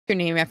your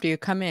name after you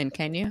come in,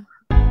 can you?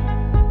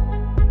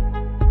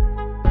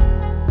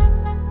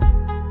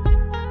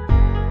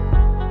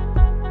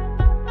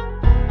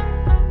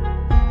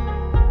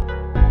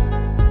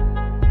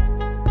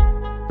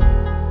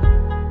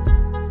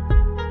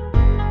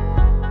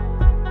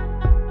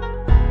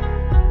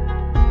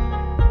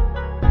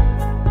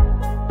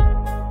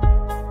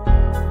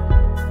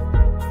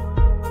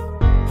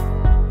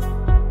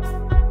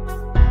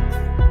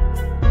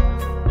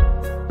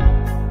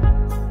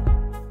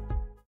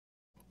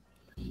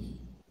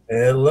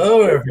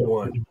 Hello,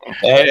 everyone.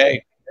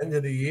 Hey. End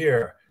of the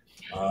year.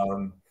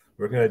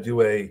 We're going to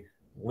do a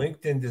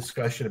LinkedIn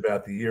discussion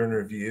about the year in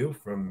review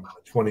from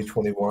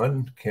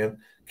 2021.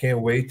 Can't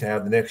wait to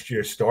have the next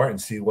year start and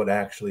see what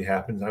actually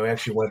happens. I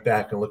actually went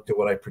back and looked at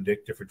what I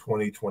predicted for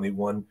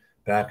 2021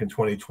 back in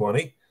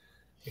 2020.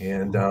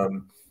 And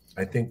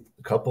I think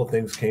a couple of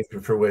things came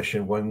to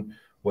fruition. One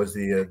was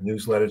the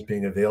newsletters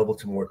being available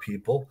to more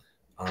people.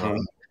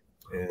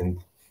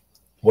 And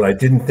what I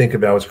didn't think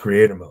about was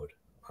creator mode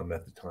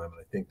at the time. And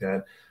I think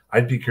that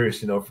I'd be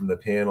curious to know from the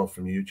panel,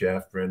 from you,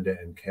 Jeff, Brenda,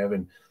 and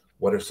Kevin,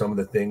 what are some of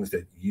the things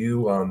that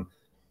you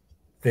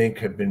think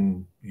have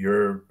been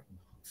your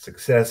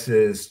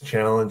successes,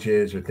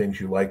 challenges, or things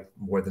you like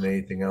more than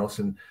anything else?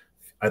 And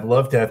I'd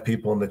love to have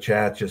people in the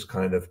chat just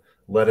kind of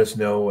let us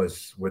know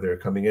where they're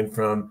coming in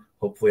from.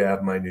 Hopefully I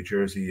have my New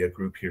Jersey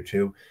group here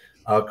too.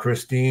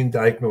 Christine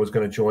Dykman was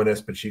going to join us,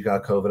 but she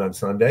got COVID on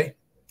Sunday.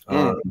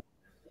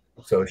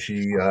 So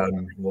she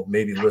will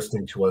maybe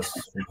listening to us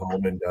from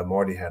home, and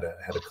Marty had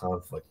a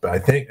conflict. But I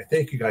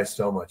thank you guys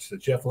so much. So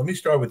Jeff, let me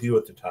start with you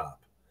at the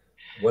top.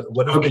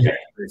 What has been your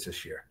experience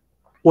this year?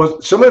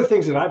 Well, some of the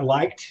things that I've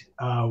liked,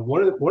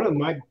 one of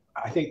my,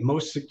 I think,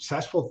 most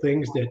successful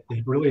things that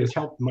really has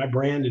helped my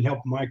brand and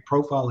helped my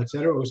profile, et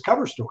cetera, was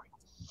Cover Story.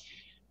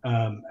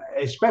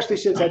 Especially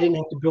since I didn't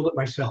have to build it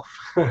myself.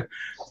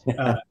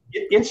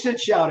 Instant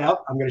shout out.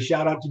 I'm going to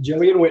shout out to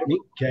Jillian Whitney.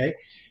 Okay.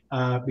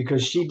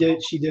 Because she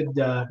did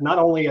not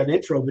only an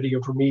intro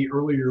video for me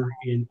earlier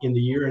in the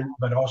year,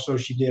 but also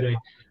she did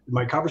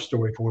my cover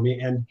story for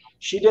me, and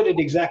she did it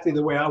exactly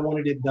the way I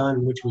wanted it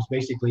done, which was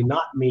basically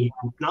not me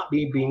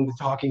being the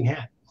talking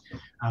head.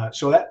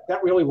 So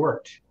that really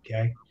worked.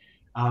 Okay.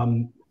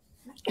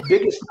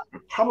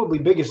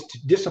 Biggest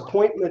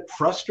disappointment,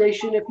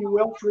 frustration, if you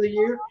will, for the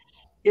year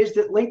is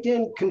that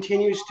LinkedIn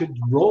continues to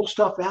roll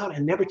stuff out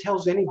and never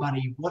tells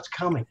anybody what's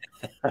coming.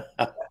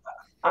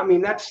 I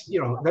mean,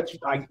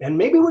 and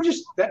maybe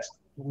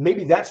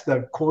that's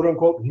the quote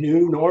unquote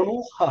new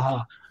normal.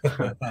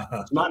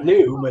 It's not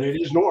new, but it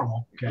is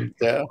normal. Okay.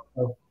 Yeah.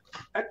 So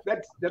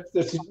that's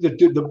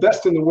the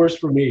best and the worst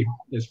for me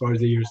as far as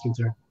the year is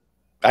concerned.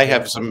 I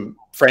have some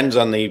friends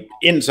on the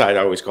inside, I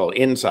always call it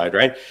inside,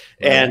 right?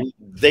 And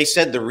they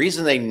said the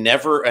reason they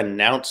never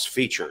announce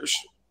features,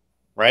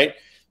 right,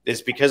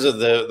 is because of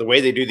the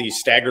way they do these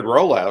staggered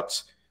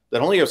rollouts,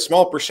 that only a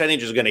small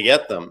percentage is going to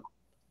get them.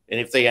 And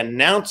if they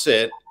announce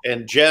it,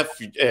 and Jeff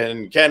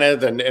and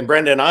Kenneth and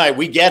Brenda and I,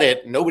 we get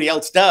it, nobody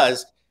else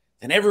does,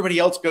 then everybody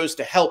else goes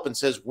to help and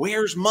says,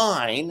 where's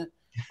mine?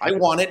 I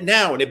want it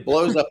now. And it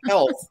blows up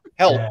help.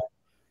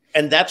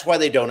 And that's why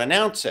they don't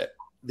announce it.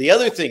 The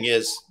other thing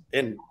is,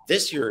 and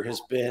this year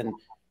has been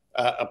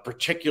a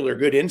particular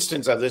good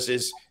instance of this,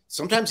 is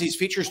sometimes these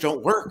features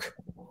don't work.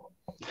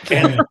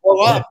 And they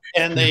blow up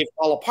and they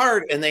fall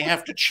apart and they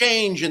have to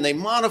change and they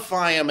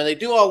modify them and they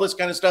do all this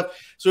kind of stuff.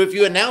 So if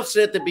you announce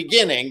it at the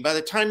beginning, by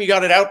the time you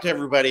got it out to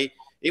everybody,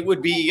 it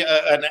would be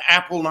an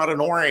apple, not an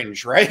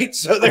orange, right?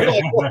 So they're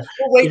like, we'll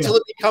wait till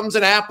it becomes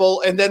an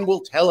apple and then we'll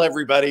tell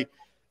everybody.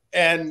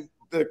 And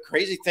the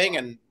crazy thing,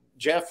 and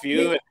Jeff,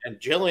 you and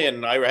Jillian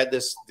and I had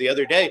this the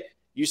other day,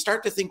 you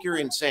start to think you're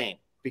insane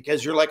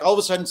because you're like, all of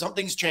a sudden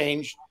something's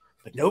changed,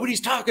 but nobody's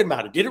talking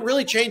about it. Did it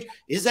really change?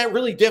 Is that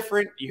really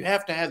different? You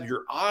have to have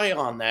your eye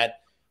on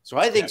that. So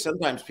I think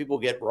sometimes people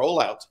get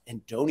rollouts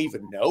and don't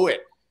even know it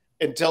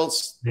until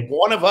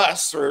one of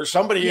us or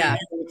somebody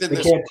within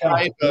this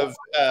type of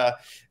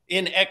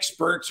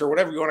inexperts or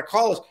whatever you want to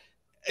call us,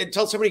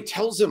 until somebody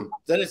tells them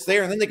that it's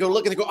there. And then they go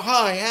look and they go,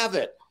 I have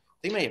it.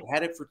 They may have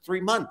had it for 3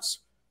 months.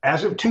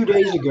 As of 2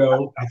 days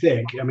ago, I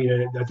think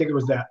it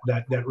was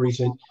that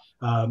recent,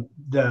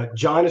 the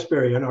John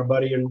Asperian, our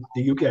buddy in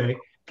the UK,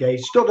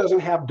 still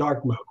doesn't have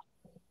dark mode.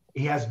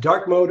 He has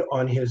dark mode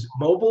on his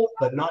mobile,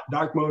 but not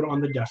dark mode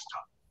on the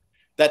desktop.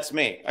 That's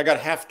me. I got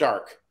half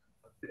dark.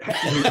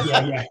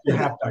 Yeah, you're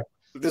half dark.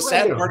 The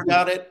sad part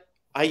about it,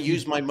 I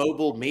use my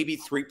mobile maybe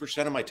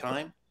 3% of my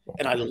time,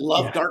 and I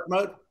love dark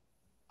mode.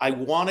 I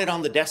want it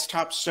on the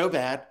desktop so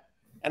bad,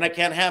 and I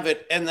can't have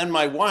it. And then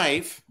my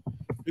wife,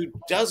 who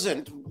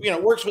doesn't,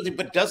 works with it,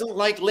 but doesn't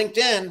like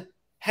LinkedIn,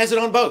 has it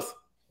on both.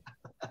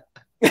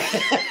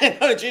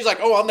 And she's like,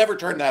 oh, I'll never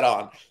turn that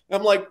on.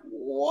 I'm like,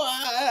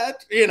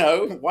 what?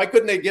 Why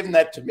couldn't they give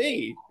that to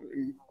me?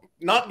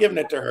 Not giving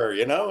it to her,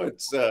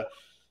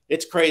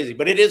 it's crazy,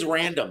 but it is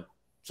random.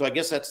 So I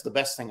guess that's the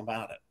best thing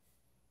about it.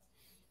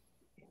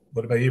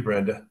 What about you,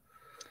 Brenda?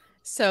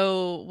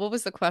 So what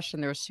was the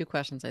question? There was two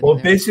questions. I Well,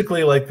 think there.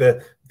 basically, like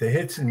the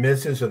hits and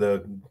misses or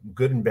the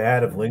good and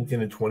bad of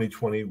LinkedIn in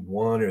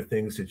 2021, or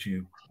things that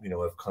you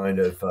have kind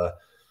of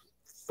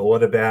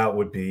thought about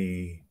would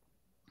be,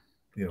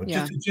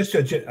 Yeah. just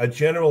a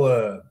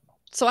general.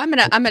 So I'm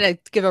gonna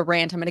give a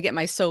rant. I'm gonna get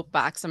my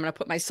soapbox. I'm gonna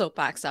put my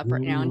soapbox up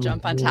right now and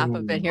jump on top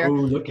of it here. Oh,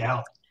 look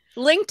out.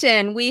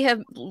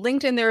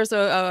 LinkedIn, there's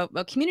a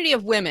community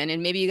of women,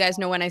 and maybe you guys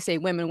know when I say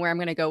women where I'm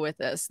going to go with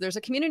this. There's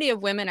a community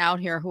of women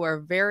out here who are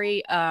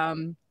very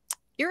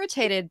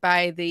irritated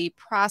by the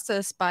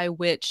process by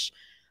which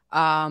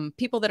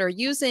people that are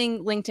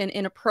using LinkedIn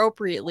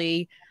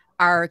inappropriately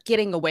are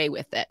getting away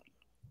with it.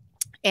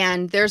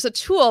 And there's a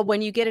tool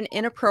when you get an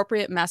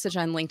inappropriate message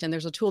on LinkedIn,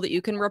 there's a tool that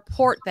you can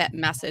report that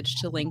message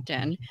to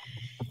LinkedIn,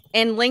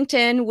 and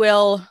LinkedIn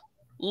will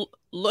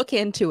look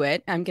into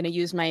it. I'm going to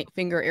use my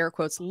finger air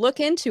quotes, look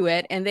into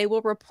it, and they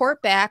will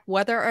report back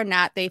whether or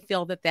not they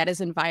feel that that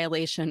is in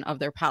violation of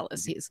their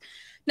policies.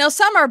 Now,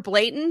 some are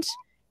blatant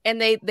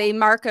and they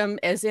mark them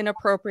as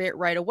inappropriate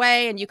right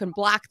away, and you can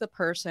block the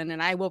person,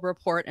 and I will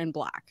report and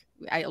block.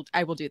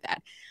 I will do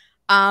that.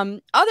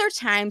 Other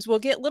times we'll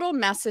get little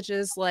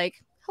messages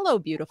like, hello,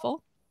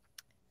 beautiful.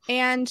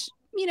 And,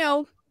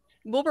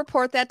 we'll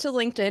report that to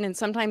LinkedIn, and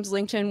sometimes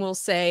LinkedIn will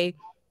say,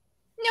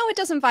 no, it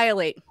doesn't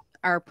violate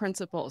our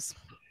principles.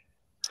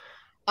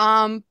 We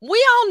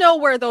all know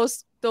where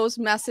those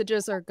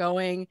messages are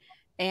going.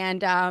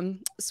 And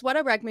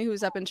Sweta Regmi,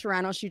 who's up in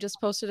Toronto, she just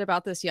posted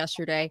about this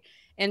yesterday.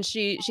 And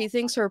she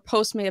thinks her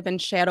post may have been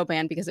shadow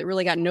banned because it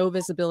really got no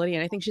visibility.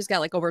 And I think she's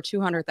got like over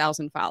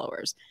 200,000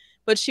 followers.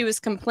 But she was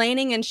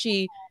complaining, and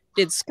she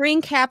did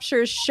screen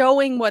captures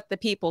showing what the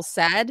people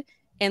said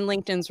and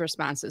LinkedIn's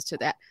responses to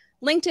that.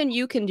 LinkedIn,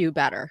 you can do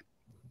better.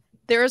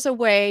 There is a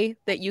way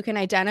that you can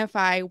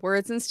identify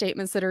words and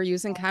statements that are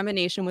used in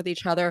combination with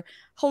each other.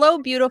 Hello,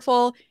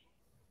 beautiful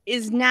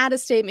is not a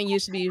statement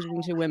used to be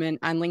using to women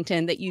on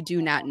LinkedIn that you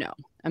do not know.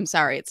 I'm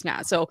sorry, it's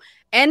not. So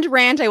end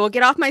rant. I will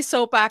get off my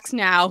soapbox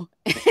now.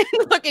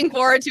 Looking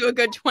forward to a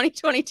good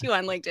 2022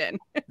 on LinkedIn.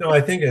 No,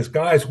 I think as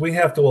guys, we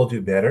have to all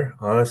do better,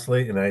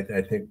 honestly. And I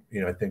think,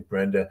 I think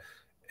Brenda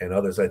and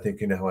others, I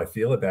think you know how I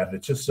feel about it.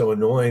 It's just so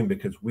annoying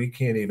because we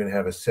can't even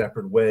have a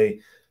separate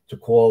way to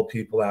call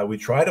people out. We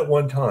tried it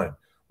one time.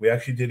 We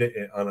actually did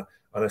it on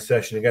a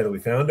session together. We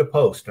found a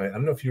post. I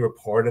don't know if you were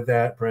part of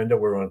that, Brenda.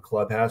 We're on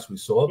Clubhouse. We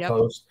saw a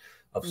post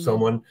of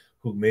someone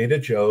who made a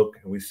joke,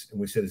 and we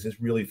said, "Is this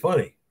really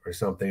funny?" or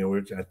something.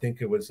 Or I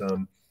think it was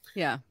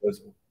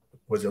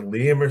was it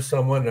Liam or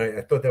someone?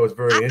 I thought that was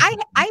very interesting.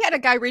 I had a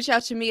guy reach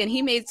out to me, and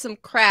he made some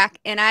crack,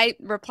 and I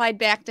replied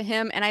back to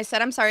him, and I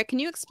said, "I'm sorry, can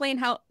you explain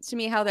to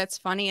me how that's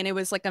funny?" And it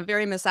was like a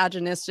very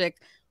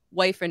misogynistic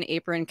wife and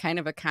apron kind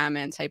of a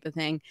comment type of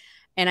thing.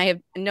 And I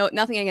have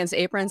nothing against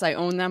aprons. I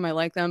own them. I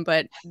like them.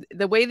 But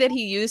the way that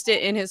he used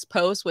it in his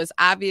post was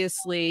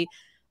obviously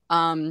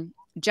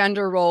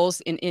gender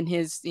roles in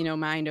his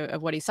mind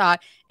of what he saw.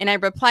 And I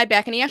replied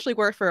back, and he actually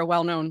worked for a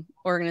well-known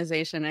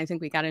organization. I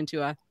think we got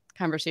into a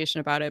conversation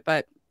about it.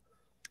 But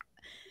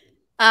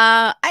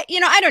I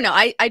don't know.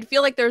 I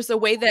feel like there's a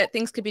way that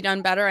things could be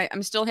done better.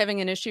 I'm still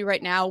having an issue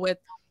right now with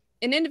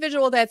an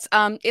individual that's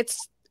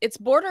it's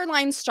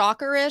borderline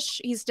stalkerish.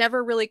 He's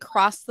never really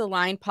crossed the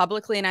line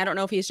publicly, and I don't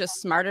know if he's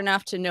just smart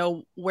enough to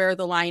know where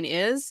the line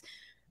is,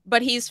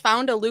 but he's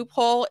found a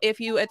loophole. If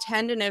you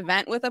attend an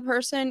event with a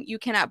person, you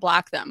cannot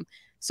block them.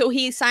 So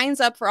he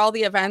signs up for all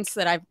the events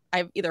that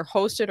I've either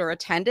hosted or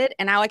attended,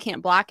 and now I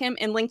can't block him,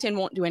 and LinkedIn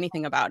won't do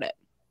anything about it.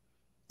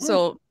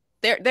 So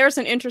there's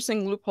an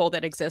interesting loophole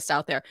that exists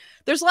out there.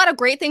 There's a lot of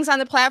great things on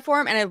the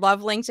platform, and I love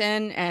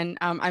LinkedIn, and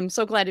I'm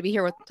so glad to be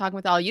here talking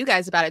with all you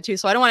guys about it too.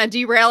 So I don't want to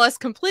derail us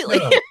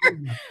completely,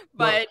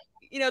 but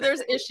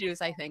there's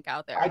issues I think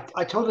out there.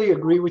 I totally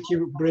agree with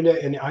you,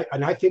 Brenda, and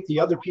I think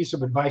the other piece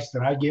of advice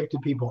that I give to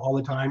people all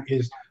the time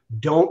is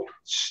don't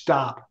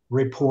stop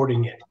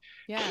reporting it.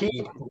 Yeah.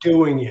 Keep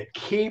doing it.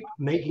 Keep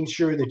making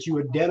sure that you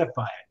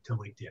identify it to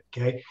LinkedIn,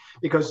 okay?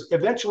 Because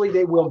eventually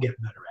they will get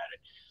better at it.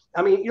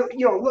 I mean,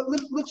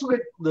 let's look at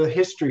the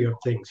history of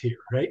things here,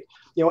 right?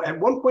 At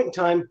one point in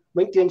time,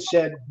 LinkedIn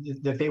said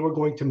that they were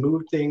going to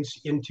move things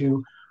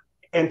into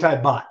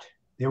anti-bot.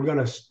 They were going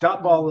to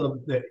stop all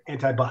of the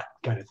anti-bot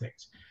kind of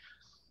things.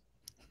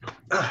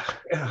 I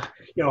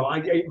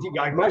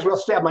might as well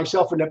stab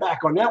myself in the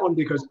back on that one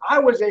because I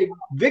was a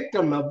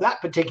victim of that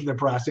particular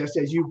process,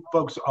 as you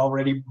folks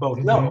already both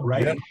know,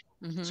 right? Yeah.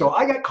 Mm-hmm. So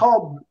I got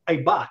called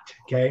a bot,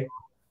 okay?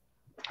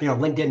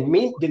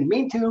 LinkedIn didn't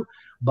mean to,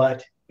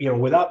 but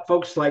without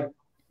folks like,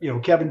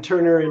 Kevin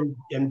Turner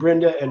and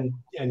Brenda and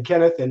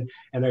Kenneth and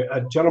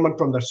a gentleman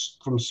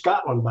from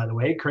Scotland, by the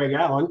way, Craig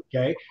Allen,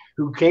 okay,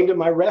 who came to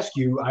my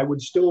rescue, I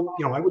would still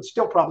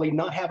probably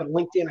not have a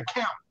LinkedIn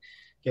account.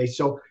 Okay,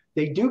 so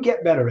they do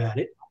get better at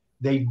it.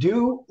 They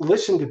do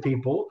listen to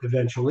people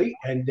eventually,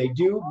 and they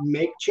do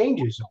make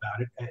changes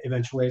about it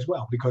eventually as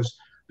well.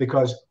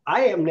 Because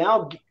I am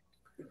now,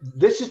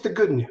 this is the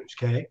good news,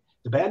 okay?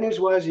 The bad news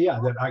was,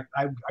 that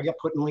I got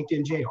put in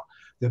LinkedIn jail.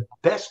 The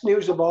best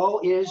news of all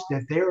is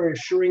that they're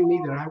assuring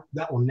me that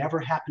that will never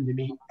happen to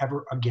me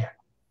ever again.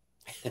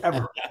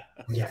 ever.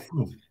 Yeah.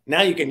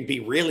 Now you can be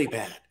really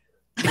bad.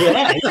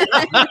 Yeah.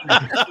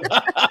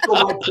 So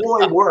my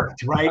ploy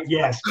worked, right?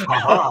 Yes.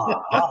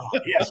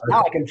 Yes.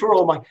 Now I can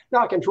twirl my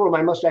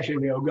mustache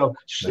and go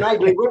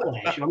Snidely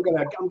Whiplash. I'm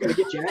gonna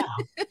get you now.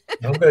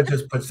 I'm gonna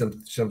just put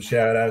some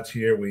shout outs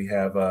here. We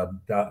have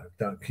Doc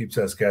keeps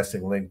us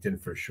guessing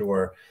LinkedIn for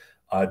sure.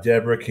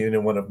 Deborah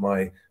Keenan, one of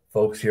my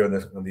folks here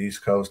on the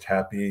East Coast,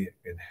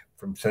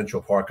 from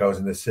Central Park. I was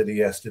in the city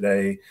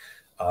yesterday.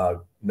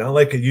 Not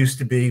like it used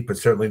to be, but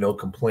certainly no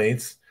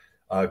complaints.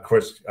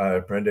 Chris,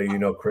 Brenda, you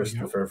know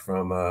Christopher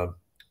from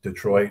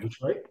Detroit.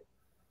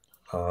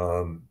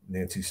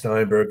 Nancy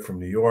Steinberg from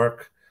New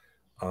York.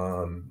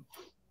 I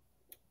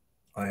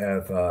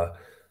have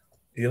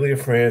Elia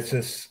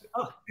Francis,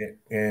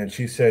 and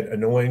she said,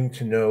 annoying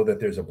to know that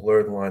there's a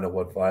blurred line of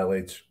what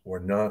violates or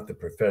not the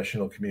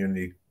professional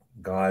community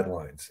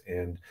guidelines.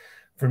 And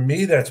for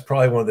me, that's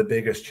probably one of the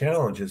biggest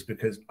challenges,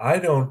 because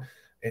I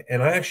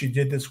actually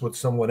did this with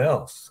someone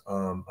else.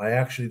 I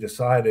actually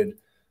decided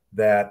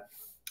that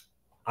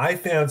I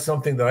found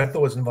something that I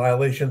thought was in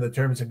violation of the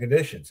terms and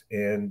conditions.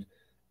 And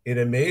it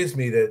amazed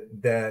me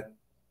that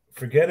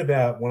forget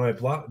about when I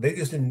blocked, they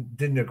just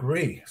didn't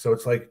agree. So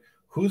it's like,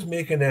 who's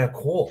making that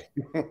call?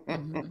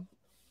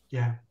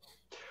 Yeah.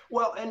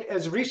 Well, and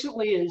as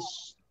recently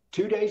as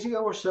 2 days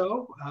ago or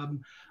so,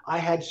 I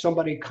had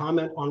somebody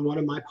comment on one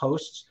of my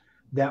posts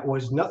that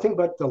was nothing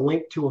but the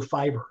link to a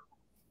Fiverr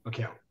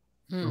account.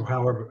 Or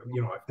however,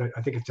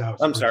 I think it's out.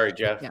 I'm sorry,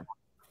 Jeff. Yeah.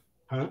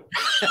 Huh?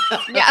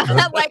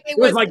 Yeah, like it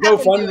was my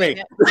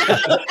GoFundMe.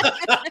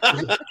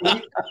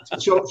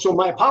 So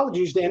my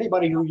apologies to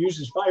anybody who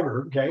uses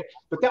Fiverr, okay?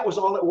 But that was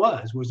all it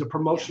was a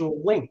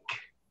promotional link,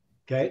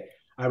 okay?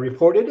 I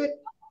reported it.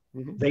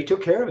 They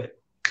took care of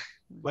it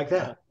like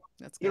that.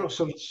 That's good.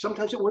 So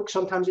sometimes it works,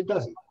 sometimes it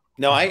doesn't.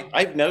 No,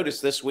 I've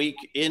noticed this week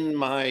in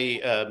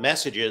my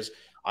messages,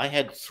 I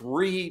had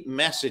 3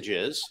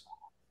 messages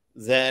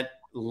that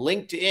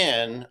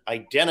LinkedIn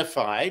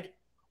identified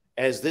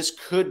as this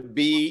could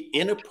be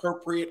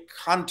inappropriate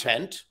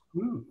content.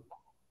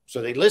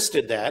 So they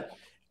listed that.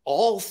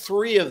 All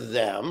 3 of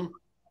them,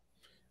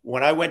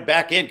 when I went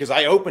back in, because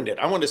I opened it,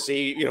 I want to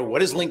see, what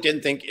does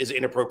LinkedIn think is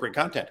inappropriate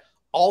content?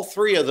 All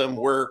 3 of them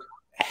were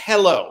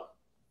hello.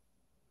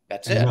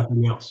 That's it.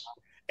 Nothing else.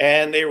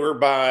 And they were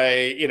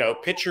by,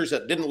 pictures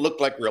that didn't look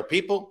like real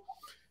people.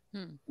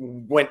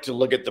 Went to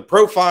look at the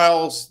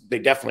profiles. They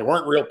definitely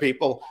weren't real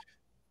people.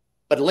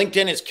 But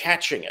LinkedIn is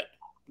catching it.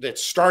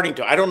 It's starting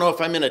to. I don't know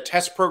if I'm in a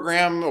test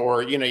program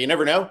or, you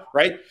never know,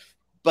 right?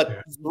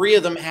 But 3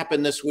 of them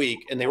happened this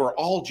week, and they were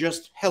all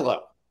just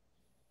hello.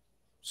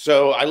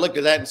 So I looked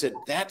at that and said,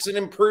 that's an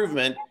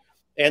improvement.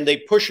 And they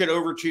push it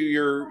over to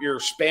your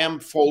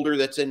spam folder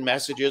that's in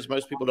messages.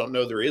 Most people don't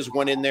know there is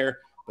one in there,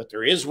 but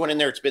there is one in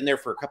there. It's been there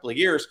for a couple of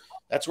years.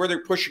 That's where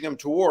they're pushing them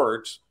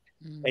towards.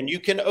 And you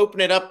can open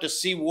it up to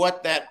see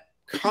what that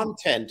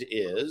content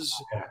is.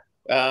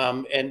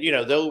 And,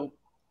 they'll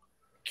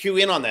cue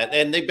in on that.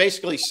 And they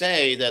basically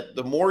say that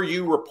the more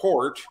you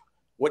report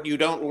what you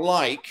don't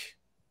like,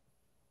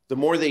 the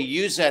more they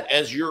use that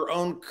as your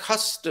own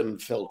custom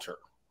filter.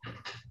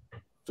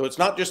 So it's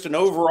not just an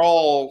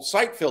overall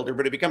site filter,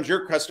 but it becomes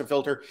your custom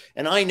filter.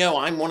 And I know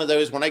I'm one of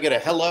those, when I get a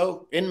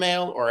hello in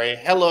mail or a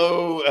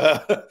hello,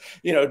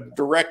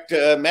 direct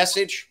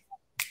message,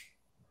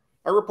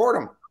 I report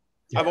them.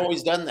 I've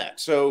always done that.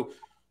 So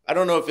I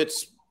don't know if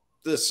it's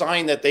the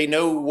sign that they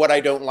know what I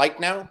don't like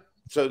now.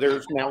 So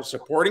they're now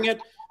supporting it,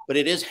 but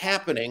it is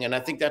happening. And I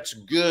think that's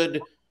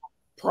good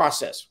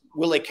process.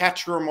 Will they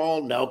capture them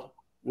all? No.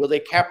 Will they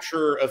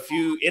capture a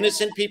few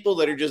innocent people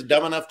that are just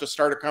dumb enough to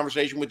start a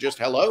conversation with just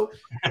hello?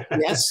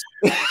 Yes.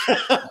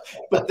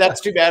 But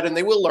that's too bad. And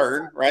they will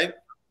learn, right?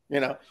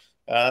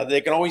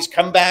 They can always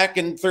come back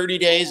in 30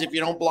 days. If you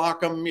don't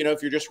block them,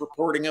 if you're just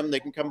reporting them, they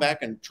can come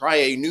back and try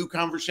a new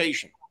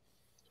conversation.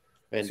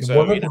 And See,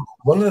 so,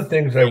 one of the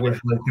things I wish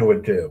LinkedIn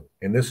would do,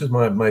 and this is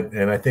my,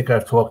 and I think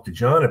I've talked to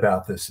John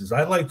about this, is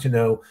I'd like to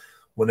know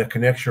when a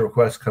connection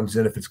request comes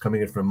in, if it's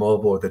coming in from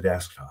mobile or the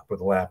desktop or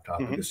the laptop,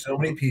 because so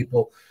many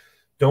people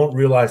don't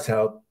realize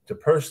how to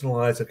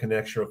personalize a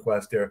connection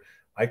request there.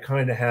 I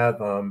kind of have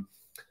a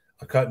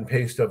cut and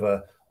paste of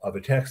a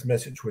text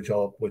message, which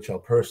I'll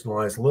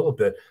personalize a little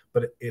bit.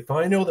 But if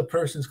I know the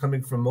person's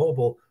coming from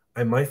mobile,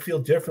 I might feel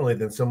differently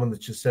than someone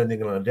that's just sending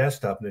it on a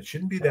desktop. And it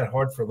shouldn't be that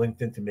hard for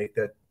LinkedIn to make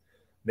that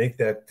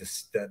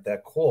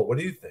call. What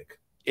do you think?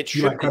 It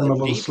should be the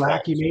default.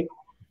 Slack, you mean?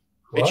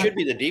 It should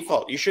be the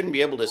default. You shouldn't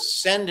be able to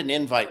send an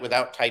invite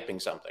without typing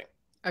something.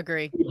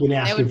 Agree.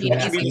 That would be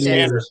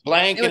easy.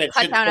 Blank, it would and it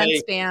cut should down on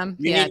say spam.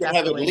 you need to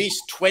have at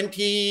least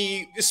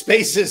 20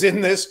 spaces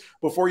in this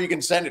before you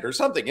can send it or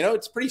something.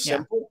 It's pretty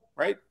simple,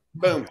 right?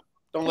 Boom.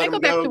 Don't let Can I them go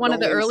back go. to one of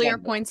the Don't let them earlier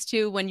send them. points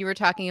too, when you were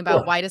talking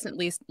about why doesn't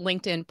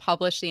LinkedIn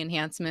publish the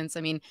enhancements?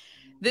 I mean,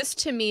 this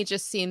to me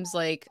just seems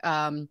like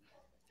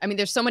I mean,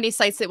 there's so many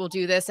sites that will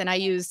do this, and I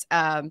use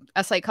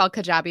a site called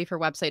Kajabi for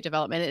website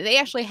development. And they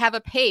actually have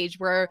a page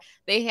where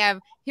they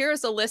have,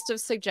 here's a list of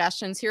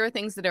suggestions. Here are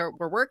things that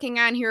we're working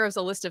on. Here is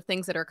a list of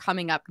things that are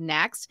coming up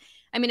next.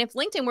 I mean, if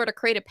LinkedIn were to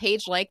create a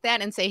page like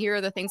that and say, here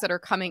are the things that are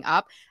coming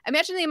up,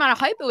 imagine the amount of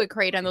hype it would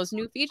create on those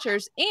new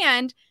features.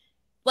 And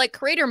like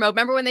creator mode,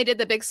 remember when they did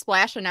the big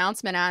splash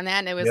announcement on that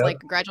and it was like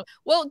gradual?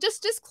 Well,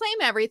 just disclaim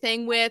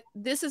everything with,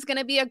 this is going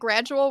to be a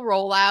gradual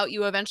rollout.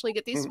 You eventually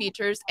get these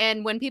features.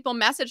 And when people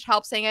message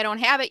help saying, I don't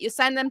have it, you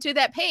send them to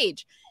that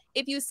page.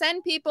 If you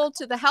send people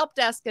to the help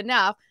desk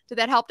enough, to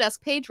that help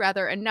desk page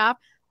rather enough,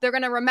 they're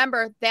going to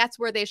remember that's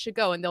where they should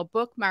go and they'll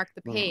bookmark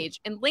the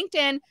page. And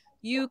LinkedIn,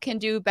 you can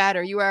do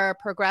better. You are a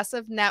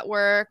progressive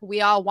network.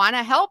 We all want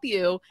to help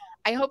you.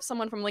 I hope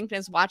someone from LinkedIn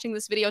is watching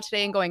this video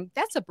today and going,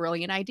 that's a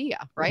brilliant idea,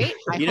 right?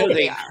 You know,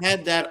 they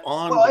had that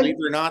on, believe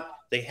it or not,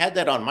 they had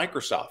that on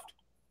Microsoft.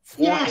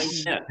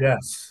 Yes.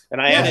 Yes.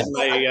 And I added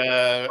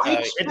my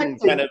hidden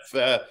kind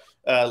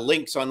of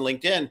links on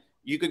LinkedIn.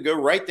 You could go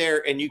right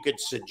there and you could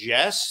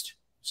suggest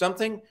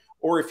something,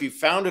 or if you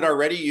found it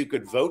already, you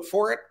could vote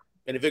for it.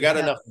 And if it got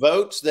enough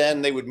votes,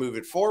 then they would move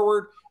it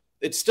forward.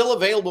 It's still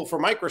available for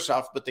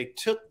Microsoft, but they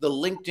took the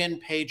LinkedIn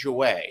page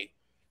away.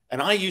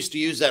 And I used to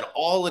use that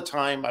all the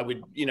time. I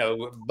would, you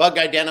know, bug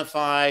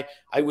identify.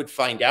 I would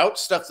find out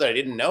stuff that I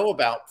didn't know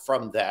about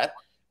from that.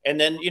 And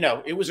then, you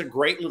know, it was a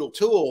great little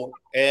tool.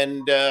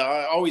 And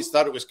I always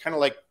thought it was kind of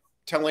like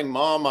telling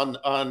mom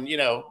on, you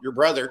know, your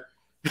brother,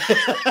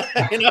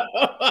 you know,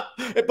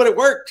 but it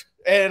worked.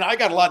 And I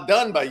got a lot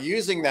done by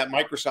using that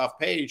Microsoft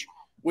page,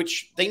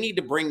 which they need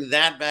to bring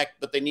that back,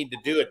 but they need to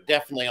do it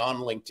definitely on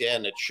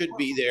LinkedIn. It should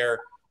be there.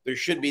 There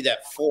should be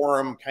that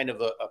forum kind of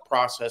a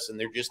process, and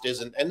there just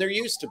isn't, and there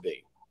used to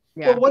be.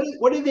 Yeah. Well,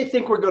 what do they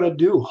think we're going to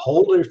do?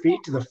 Hold their feet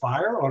to the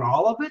fire on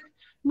all of it?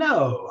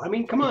 No, I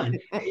mean, come on.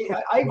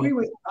 I agree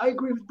with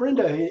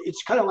Brenda.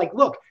 It's kind of like,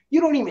 look, you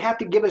don't even have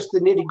to give us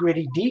the nitty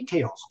gritty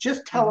details.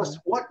 Just tell us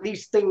what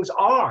these things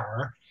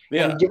are,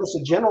 and give us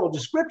a general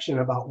description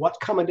about what's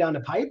coming down the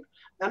pipe,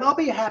 and I'll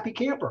be a happy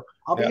camper.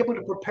 I'll be able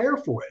to prepare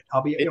for it.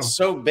 I'll be. It's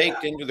so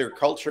baked into their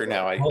culture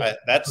now.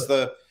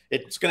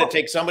 It's going to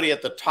take somebody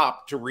at the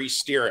top to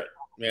re-steer it.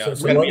 You know,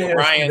 it's going to be a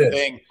Ryan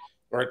thing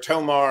or a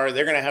Tomar.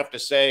 They're going to have to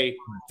say,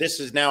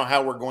 this is now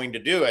how we're going to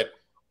do it,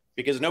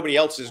 because nobody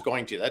else is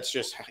going to. It's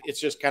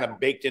just kind of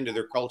baked into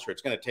their culture.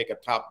 It's going to take a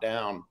top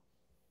down.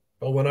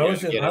 But when I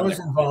was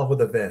involved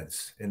with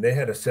events, and they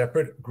had a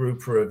separate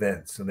group for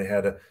events, and they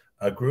had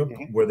a group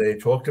where they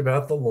talked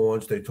about the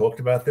launch, they talked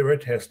about their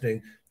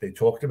testing, they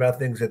talked about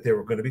things that they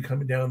were going to be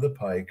coming down the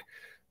pike,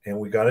 and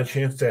we got a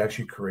chance to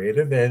actually create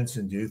events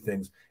and do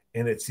things.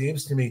 And it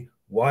seems to me,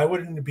 why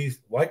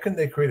couldn't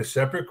they create a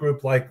separate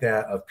group like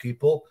that of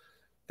people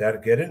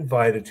that get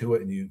invited to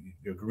it, and you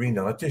agree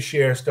not to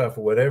share stuff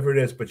or whatever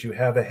it is, but you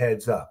have a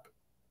heads up,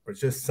 or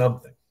it's just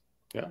something.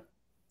 Yeah.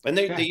 And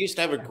they used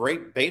to have a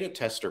great beta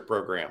tester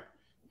program.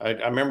 I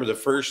remember the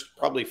first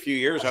probably few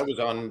years I was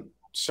on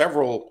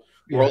several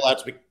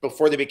rollouts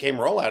before they became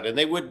rollout, and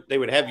they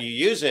would have you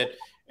use it,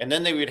 and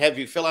then they would have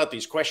you fill out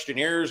these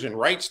questionnaires and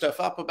write stuff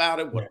up about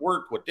it, what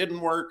worked, what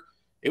didn't work.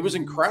 It was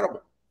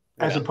incredible.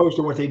 As opposed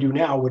to what they do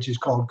now, which is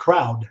called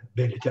crowd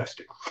beta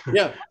testing.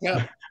 Yeah,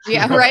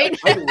 right.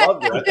 I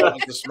love that. That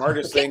was the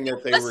smartest thing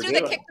that they were doing. Let's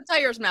do the kick the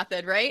tires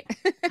method, right?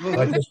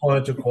 I just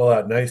wanted to call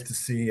out, nice to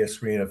see a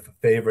screen of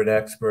favorite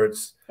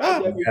experts.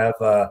 We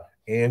have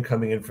Anne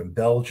coming in from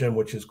Belgium,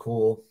 which is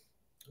cool.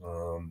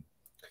 Janelle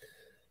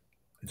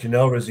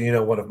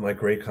Rosino, one of my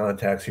great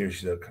contacts here.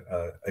 She's an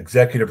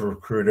executive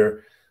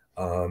recruiter.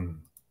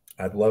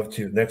 I'd love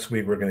to. Next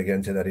week, we're going to get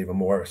into that even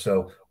more.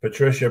 So,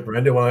 Patricia,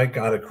 Brenda, and I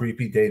got a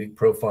creepy dating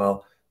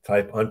profile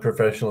type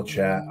unprofessional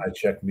chat. I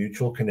checked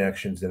mutual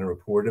connections and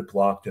reported,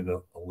 blocked, and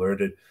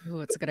alerted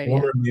that's a good idea.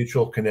 Former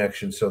mutual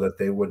connections so that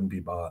they wouldn't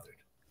be bothered.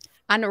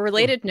 On a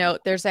related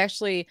note, there's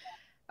actually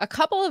a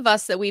couple of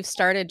us that we've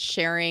started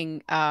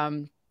sharing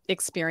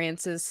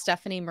experiences.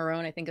 Stephanie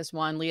Marone, I think, is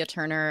one. Leah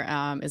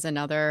Turner is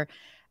another.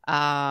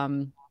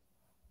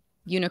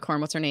 Unicorn,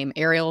 what's her name?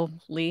 Ariel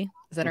Lee.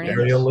 Is that her name?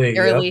 Ariel Lee.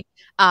 Ariel Lee.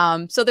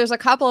 So there's a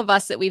couple of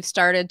us that we've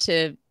started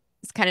to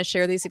kind of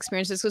share these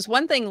experiences. Because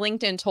one thing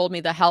LinkedIn told me,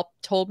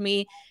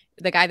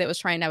 the guy that I was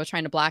trying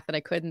to block that I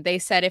couldn't, they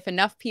said if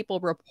enough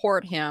people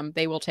report him,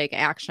 they will take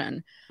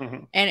action.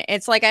 And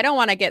it's like, I don't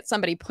want to get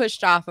somebody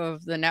pushed off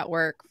of the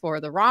network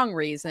for the wrong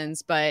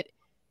reasons, but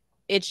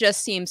it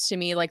just seems to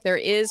me like there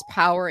is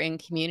power in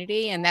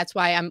community. And that's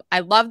why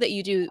I love that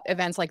you do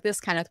events like this,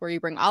 Kenneth, where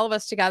you bring all of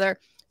us together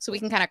so we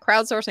can kind of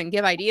crowdsource and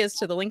give ideas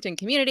to the LinkedIn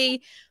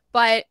community.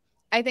 But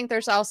I think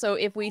there's also,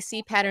 if we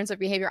see patterns of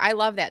behavior, I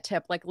love that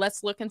tip. Like,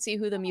 let's look and see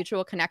who the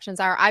mutual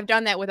connections are. I've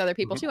done that with other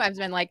people too. I've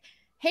been like,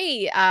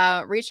 hey,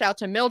 reached out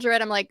to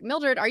Mildred. I'm like,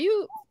 Mildred, are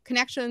you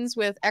connections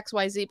with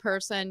XYZ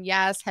person?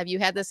 Yes. Have you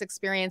had this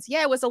experience?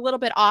 Yeah, it was a little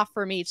bit off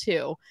for me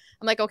too.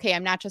 I'm like, okay,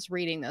 I'm not just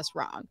reading this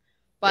wrong.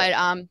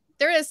 But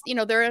there is,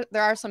 there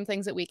are some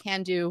things that we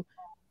can do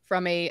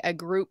from a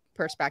group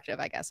perspective,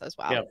 I guess, as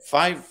well. Yeah,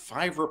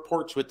 five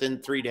reports within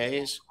 3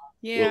 days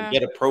will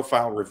get a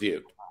profile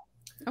reviewed.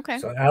 Okay.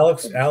 So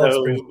Alex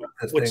So brings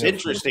this what's thing up.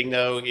 interesting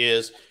though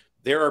is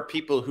there are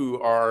people who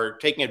are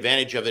taking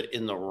advantage of it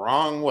in the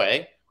wrong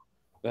way.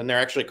 Then they're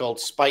actually called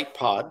spite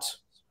pods.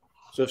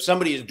 So if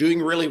somebody is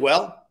doing really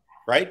well,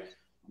 right,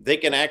 they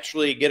can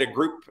actually get a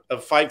group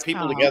of 5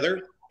 people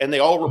together and they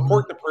all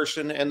report the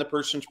person and the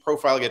person's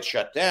profile gets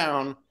shut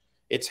down.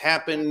 It's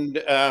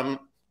happened.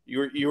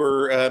 You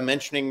were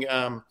mentioning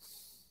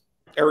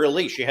Ariel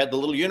Lee. She had the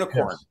little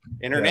unicorn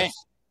in her name.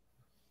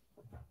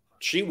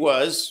 She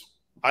was,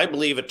 I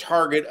believe, a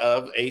target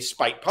of a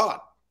spite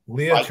pod.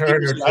 Leah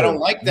Turner. I don't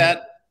like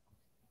that.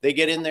 They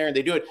get in there and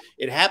they do it.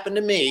 It happened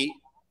to me.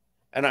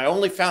 And I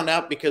only found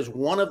out because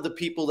one of the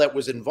people that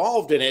was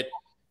involved in it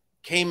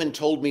came and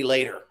told me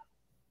later.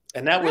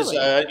 And that was,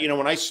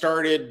 when I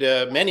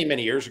started many,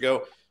 many years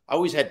ago, I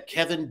always had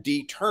Kevin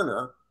D.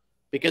 Turner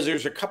because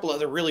there's a couple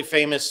other really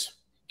famous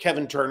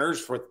Kevin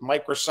Turners with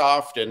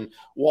Microsoft and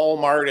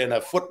Walmart and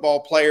a football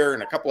player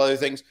and a couple other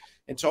things.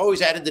 And so I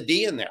always added the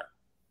D in there.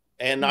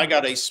 And I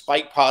got a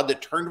spite pod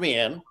that turned me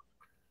in.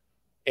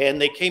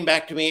 And they came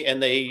back to me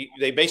and they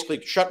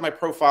basically shut my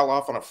profile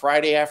off on a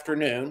Friday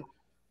afternoon.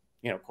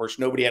 Of course,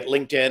 nobody at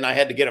LinkedIn. I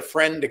had to get a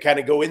friend to kind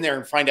of go in there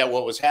and find out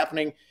what was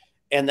happening.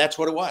 And that's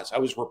what it was. I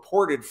was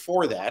reported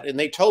for that. And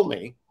they told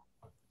me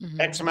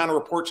X amount of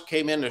reports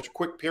came in a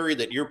quick period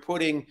that you're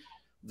putting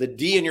the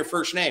D in your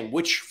first name,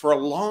 which for a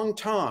long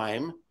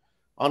time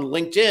on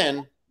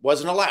LinkedIn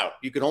wasn't allowed.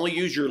 You could only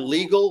use your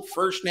legal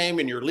first name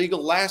and your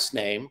legal last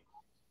name.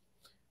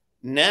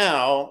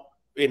 Now,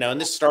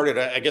 and this started,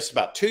 I guess,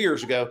 about 2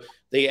 years ago,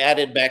 they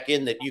added back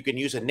in that you can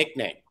use a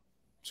nickname.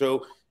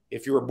 So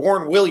if you were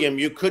born William,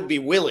 you could be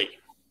Willie,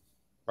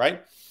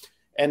 right?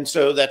 And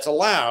so that's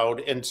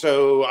allowed. And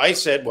so I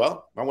said,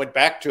 well, I went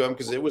back to him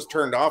because it was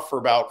turned off for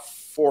about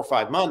 4 or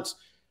 5 months.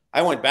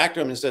 I went back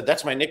to him and said,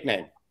 that's my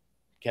nickname,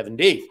 Kevin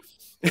D.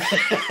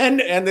 and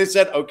they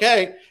said,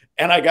 okay.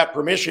 And I got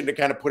permission to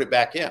kind of put it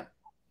back in.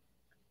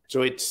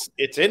 So it's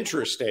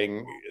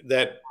interesting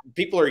that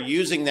people are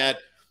using that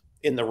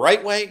in the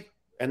right way.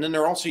 And then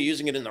they're also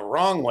using it in the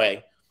wrong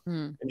way.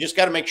 And just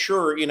got to make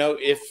sure,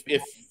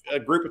 if a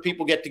group of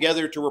people get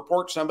together to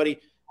report somebody,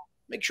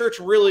 make sure it's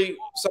really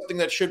something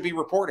that should be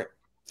reported.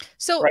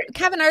 So,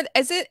 Kevin,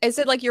 is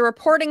it like you're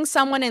reporting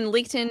someone and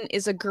LinkedIn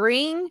is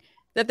agreeing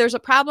that there's a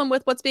problem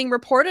with what's being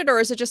reported, or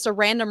is it just a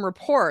random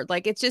report?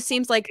 Like, it just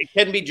seems like it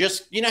can be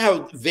just,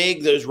 how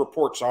vague those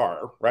reports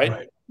are,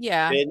 right?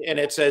 Yeah. And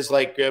it says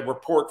like a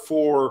report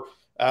for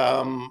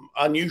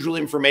unusual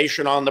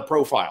information on the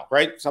profile,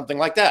 right? Something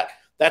like that.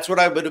 That's what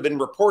I would have been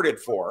reported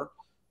for.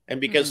 And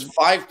because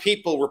 5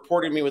 people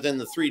reported me within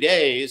the 3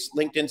 days,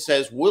 LinkedIn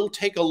says, we'll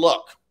take a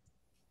look.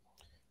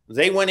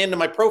 They went into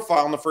my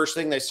profile and the first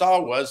thing they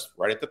saw was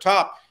right at the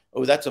top,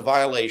 oh, that's a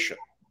violation.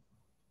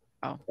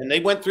 Oh. And they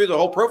went through the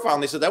whole profile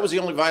and they said that was the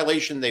only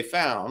violation they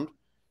found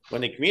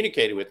when they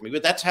communicated with me.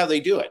 But that's how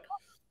they do it.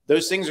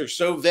 Those things are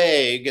so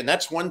vague. And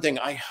that's one thing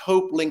I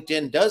hope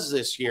LinkedIn does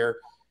this year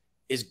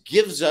is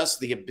gives us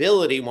the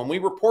ability when we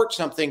report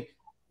something,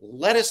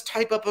 let us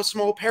type up a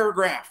small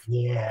paragraph.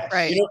 Yeah.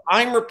 Right.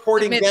 I'm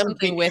reporting them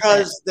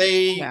because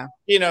they,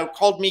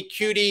 called me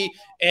cutie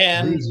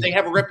and they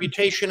have a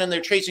reputation and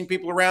they're chasing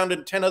people around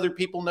and 10 other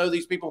people know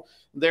these people.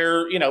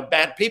 They're,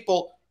 bad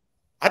people.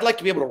 I'd like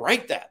to be able to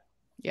write that.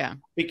 Yeah.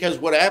 Because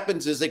what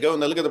happens is they go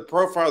and they look at the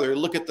profile, they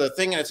look at the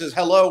thing and it says,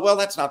 hello. Well,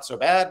 that's not so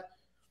bad.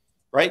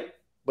 Right.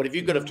 But if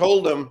you could have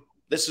told them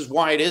this is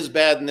why it is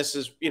bad and this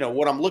is,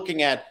 what I'm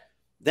looking at,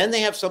 then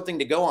they have something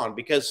to go on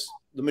because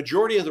the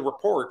majority of the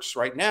reports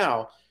right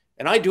now,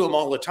 and I do them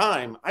all the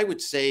time, I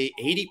would say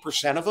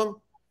 80% of them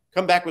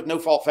come back with no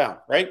fault found,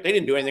 right? They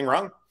didn't do anything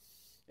wrong.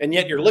 And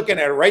yet you're looking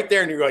at it right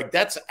there and you're like,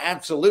 that's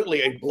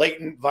absolutely a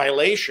blatant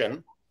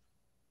violation.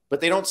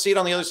 But they don't see it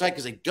on the other side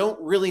because they don't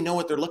really know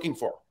what they're looking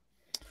for.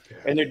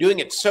 And they're doing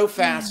it so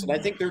fast. And I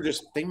think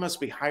they must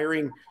be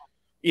hiring,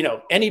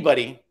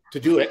 anybody to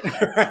do it,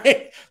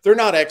 right? They're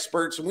not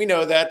experts. And we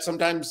know that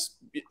sometimes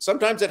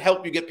it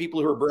helps you get people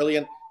who are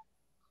brilliant.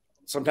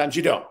 Sometimes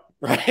you don't.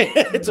 Right?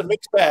 It's a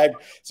mixed bag.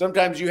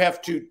 Sometimes you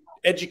have to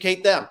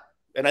educate them.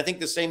 And I think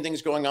the same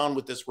thing's going on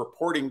with this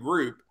reporting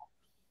group.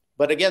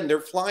 But again,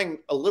 they're flying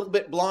a little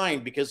bit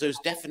blind because those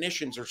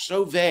definitions are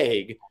so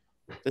vague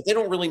that they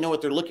don't really know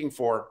what they're looking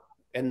for.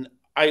 And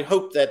I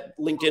hope that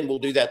LinkedIn will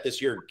do that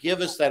this year.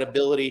 Give us that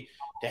ability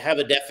to have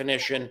a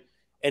definition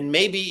and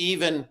maybe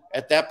even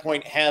at that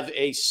point have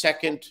a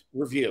second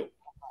review.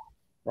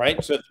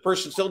 Right. So if the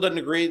person still doesn't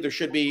agree, there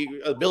should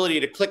be ability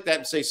to click that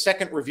and say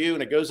second review,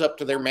 and it goes up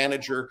to their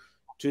manager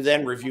to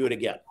then review it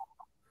again.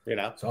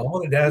 So I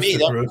wanted to ask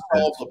the group,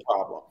 solves the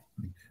problem.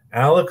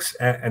 Alex,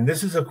 and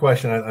this is a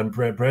question. And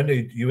Brenda,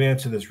 you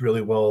answer this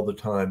really well all the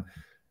time.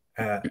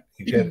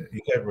 You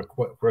get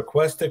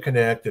request to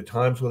connect. At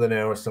times within an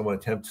hour, someone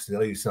attempts to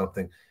tell you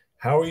something.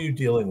 How are you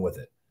dealing with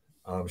it?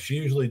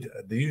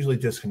 They usually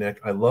disconnect.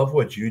 I love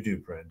what you do,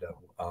 Brenda.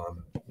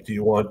 Do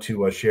you want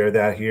to share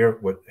that here?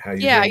 How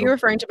you? Yeah, you're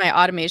referring to my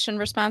automation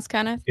response,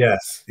 Kenneth?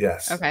 Yes.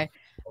 Okay.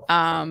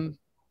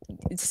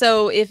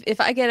 So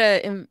if I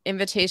get an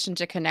invitation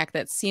to connect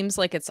that seems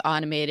like it's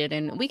automated,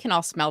 and we can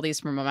all smell these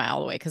from a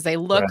mile away because they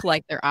look Right.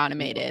 like they're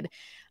automated.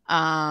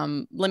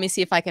 Let me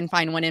see if I can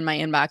find one in my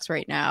inbox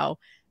right now.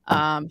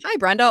 Hi,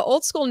 Brenda.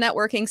 Old school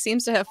networking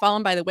seems to have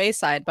fallen by the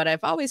wayside, but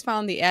I've always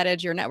found the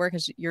adage, your network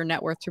is your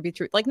net worth, to be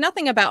true. Like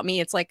nothing about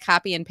me. It's like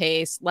copy and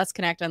paste. Let's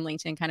connect on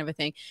LinkedIn kind of a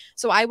thing.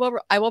 So I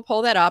will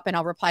pull that up and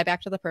I'll reply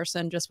back to the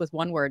person just with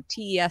one word,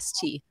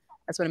 TEST.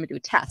 That's what I'm going to do.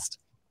 Test.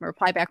 I'm going to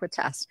reply back with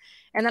test.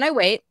 And then I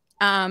wait.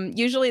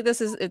 Usually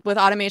this is with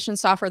automation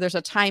software, there's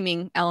a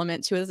timing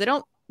element to it. They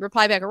don't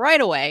reply back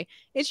right away.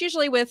 It's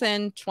usually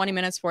within 20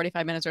 minutes,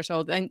 45 minutes or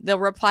so. Then they'll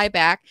reply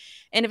back.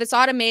 And if it's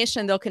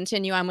automation, they'll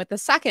continue on with the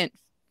second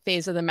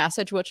phase of the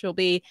message, which will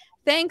be,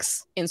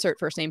 thanks, insert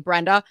first name,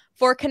 Brenda,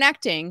 for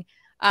connecting.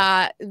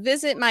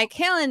 Visit my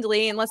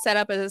Calendly and let's set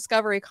up a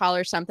discovery call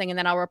or something. And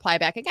then I'll reply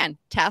back again,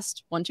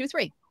 test 1, 2,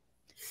 3.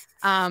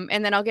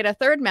 And then I'll get a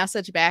third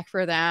message back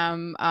for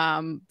them,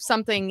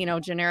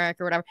 something, generic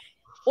or whatever.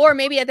 Or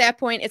maybe at that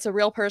point, it's a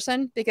real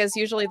person, because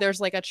usually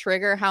there's like a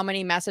trigger, how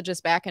many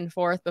messages back and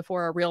forth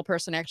before a real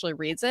person actually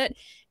reads it.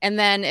 And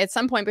then at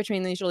some point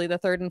between usually the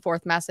third and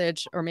fourth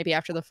message, or maybe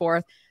after the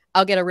fourth,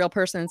 I'll get a real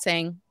person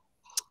saying,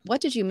 what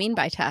did you mean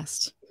by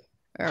test?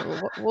 Or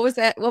what was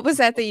that? What was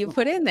that you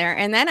put in there?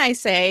 And then I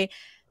say,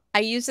 I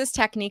use this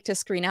technique to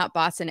screen out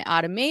bots and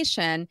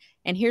automation.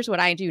 And here's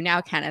what I do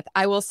now, Kenneth.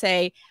 I will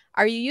say,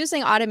 are you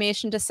using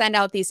automation to send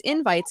out these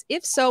invites?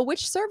 If so,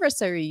 which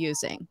service are you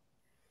using?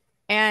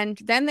 And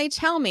then they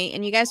tell me,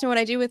 and you guys know what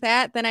I do with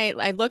that? Then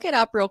I look it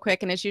up real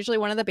quick, and it's usually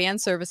one of the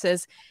band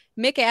services.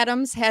 Mick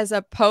Adams has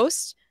a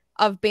post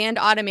of band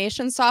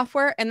automation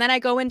software, and then I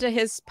go into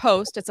his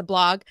post. It's a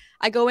blog.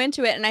 I go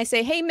into it, and I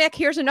say, hey, Mick,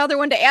 here's another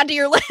one to add to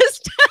your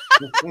list.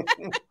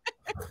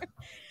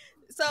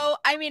 So,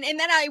 and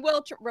then I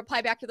will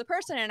reply back to the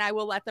person, and I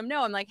will let them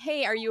know. I'm like,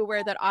 hey, are you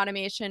aware that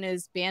automation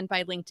is banned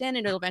by LinkedIn, and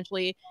it'll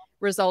eventually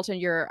result in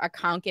your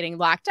account getting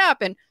locked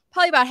up? And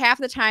probably about half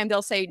the time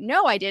they'll say,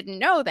 no, I didn't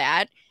know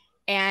that.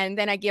 And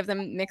then I give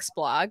them Mick's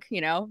blog.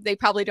 They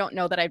probably don't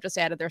know that I've just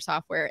added their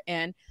software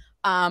in.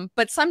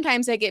 But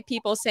sometimes I get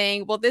people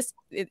saying, well,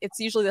 it's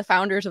usually the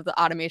founders of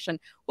the automation.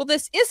 Well,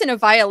 this isn't a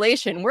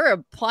violation. We're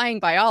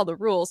applying by all the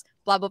rules,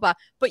 blah, blah, blah.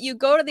 But you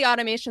go to the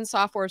automation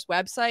software's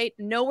website,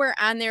 nowhere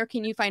on there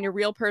can you find a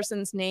real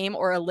person's name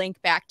or a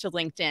link back to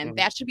LinkedIn. Mm-hmm.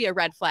 That should be a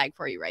red flag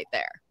for you right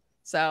there.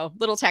 So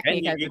little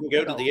technique. And you can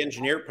go to the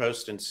engineer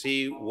post and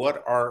see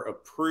what are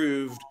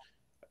approved,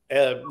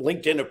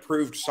 LinkedIn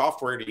approved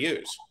software to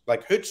use,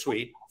 like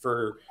Hootsuite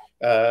for,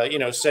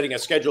 setting a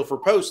schedule for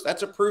posts.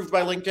 That's approved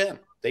by LinkedIn.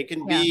 They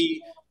can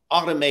be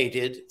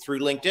automated through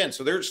LinkedIn.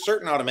 So there's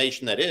certain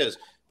automation that is,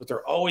 but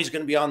they're always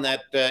going to be on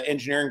that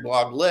engineering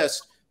blog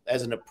list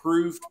as an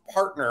approved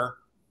partner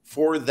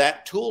for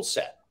that tool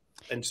set.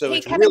 And so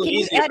it's Kevin, really can you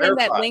easy add to in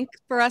that link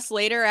for us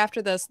later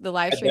after the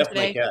live stream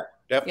today?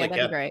 Definitely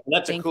can. Great. And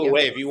that's a cool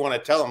way if you want to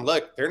tell them,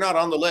 look, they're not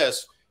on the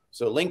list.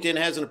 So LinkedIn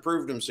hasn't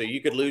approved them, so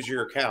you could lose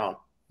your account.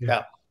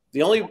 Yeah.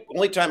 The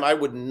only time I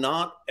would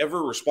not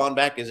ever respond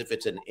back is if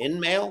it's an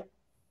in-mail,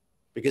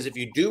 because if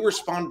you do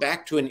respond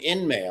back to an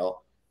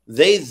in-mail,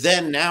 they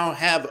then now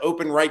have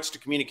open rights to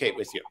communicate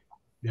with you.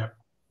 Yeah.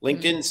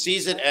 LinkedIn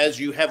sees it as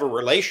you have a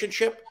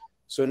relationship.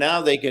 So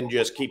now they can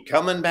just keep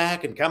coming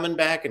back and coming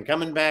back and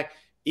coming back,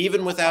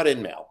 even without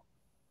in-mail.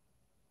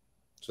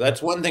 So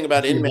that's one thing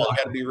about in-mail you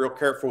got to be real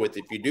careful with.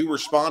 If you do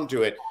respond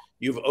to it,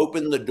 you've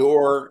opened the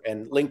door,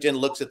 and LinkedIn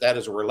looks at that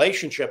as a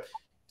relationship.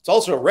 It's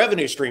also a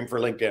revenue stream for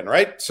LinkedIn,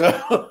 right?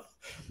 So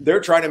they're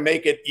trying to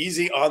make it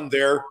easy on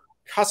their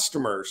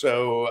customer.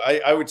 So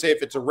I would say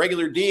if it's a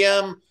regular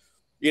DM,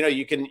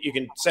 you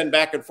can send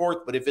back and forth,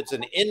 but if it's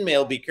an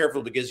in-mail, be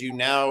careful, because you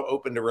now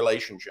opened a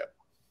relationship.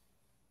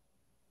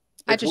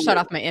 I just shut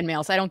off my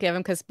in-mails. I don't give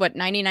them, because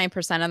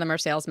 99% of them are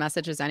sales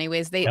messages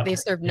anyways. They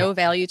serve no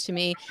value to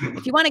me.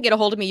 If you want to get a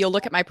hold of me, you'll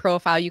look at my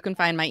profile. You can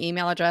find my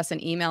email address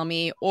and email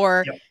me,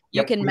 or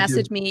you can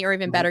message me, or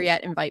even better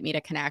yet, invite me to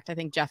connect. I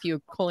think, Jeff,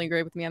 you wholly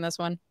agree with me on this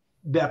one.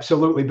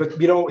 Absolutely. But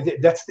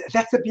that's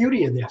the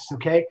beauty of this.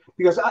 Okay.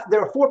 Because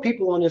there are 4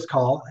 people on this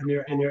call, and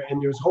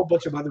there's a whole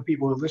bunch of other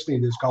people who are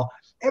listening to this call.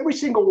 Every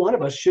single one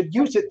of us should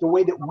use it the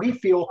way that we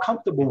feel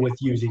comfortable with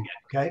using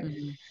it. Okay.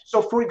 Mm-hmm.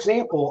 So for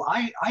example,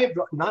 I have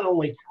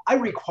I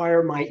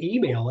require my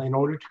email in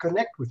order to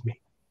connect with me.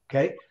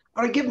 Okay.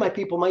 But I give my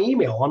people my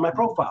email on my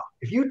profile.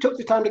 If you took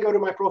the time to go to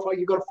my profile,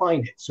 you're going to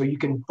find it. So you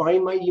can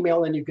find my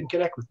email and you can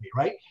connect with me.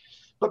 Right.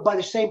 But by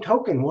the same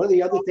token, one of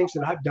the other things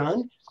that I've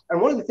done,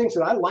 and one of the things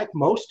that I like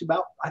most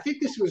about, I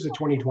think this was a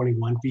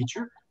 2021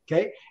 feature,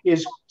 okay,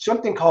 is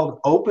something called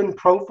Open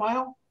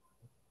Profile.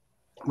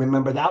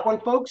 Remember that one,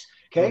 folks?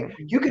 Okay.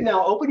 Mm-hmm. You can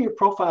now open your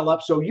profile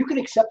up so you can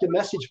accept a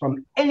message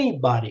from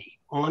anybody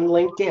on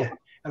LinkedIn.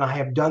 And I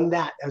have done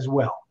that as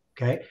well.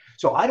 Okay.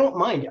 So I don't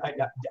mind.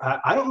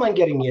 I don't mind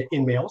getting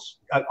in-mails.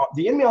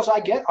 The in-mails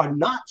I get are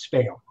not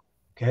spam.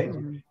 Okay.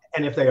 Mm-hmm.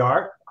 And if they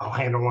are, I'll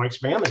handle like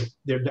spam,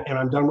 and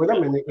I'm done with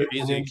them. And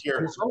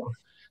it's over.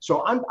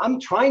 So I'm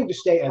trying to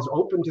stay as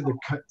open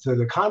to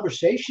the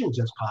conversations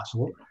as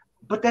possible,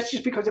 but that's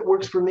just because it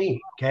works for me.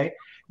 Okay.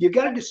 You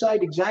got to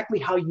decide exactly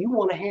how you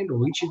want to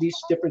handle each of these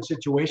different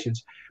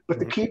situations. But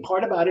the key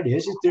part about it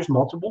is there's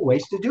multiple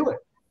ways to do it.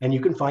 And you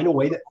can find a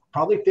way that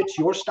probably fits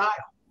your style.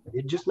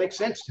 It just makes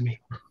sense to me.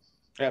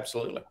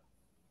 Absolutely.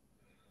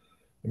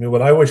 I mean,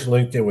 what I wish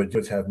LinkedIn would do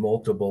is have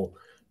multiple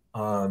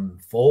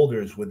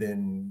folders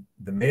within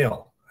the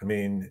mail. I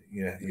mean,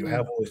 you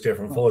have all these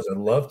different folders. I'd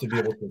love to be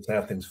able to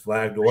have things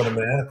flagged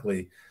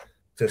automatically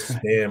to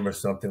spam or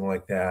something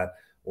like that,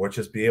 or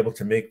just be able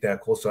to make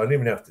that call so I don't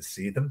even have to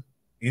see them.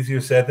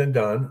 Easier said than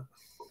done.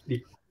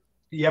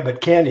 Yeah,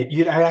 but Ken,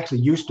 it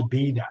actually used to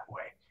be that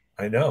way.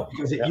 I know.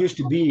 Because it used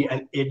to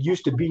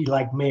be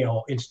like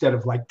mail instead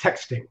of like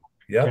texting.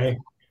 Yeah. Okay?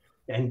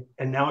 And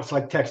now it's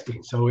like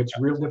texting. So it's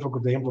real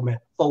difficult to implement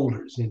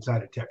folders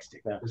inside of texting,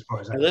 as far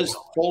as I know. Those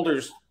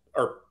folders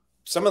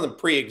some of them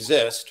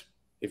pre-exist.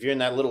 If you're in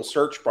that little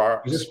search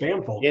bar, it's a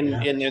spam folder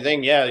in their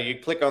thing, you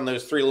click on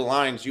those 3 little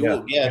lines, you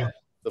will get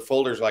the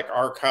folders like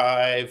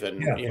archive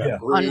and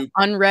group,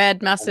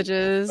 unread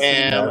messages,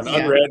 and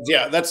unread.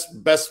 Yeah, that's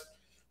best.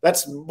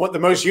 That's what the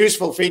most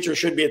useful feature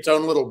should be. Its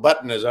own little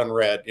button is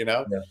unread.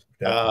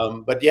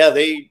 But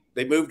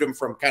they moved them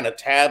from kind of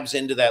tabs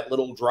into that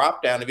little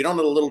drop down. If you don't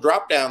know the little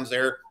drop downs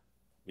there,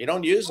 you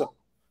don't use them.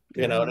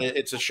 And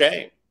it's a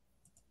shame.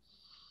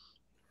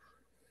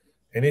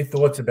 Any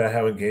thoughts about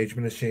how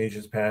engagement has changed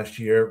this past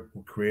year?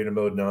 Creator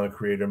mode,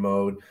 non-creator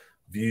mode,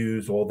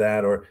 views, all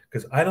that? Or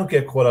because I don't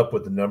get caught up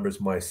with the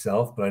numbers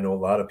myself, but I know a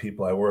lot of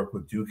people I work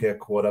with do get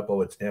caught up. Oh,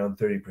 it's down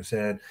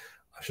 30%.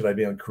 Should I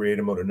be on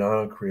creator mode or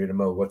non-creator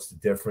mode? What's the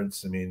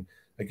difference? I mean,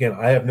 again,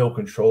 I have no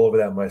control over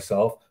that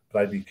myself,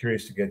 but I'd be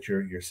curious to get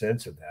your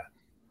sense of that.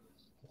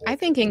 I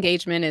think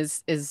engagement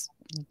is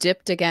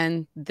dipped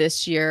again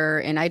this year,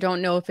 and I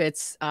don't know if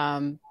it's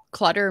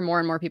clutter. More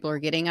and more people are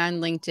getting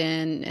on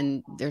LinkedIn,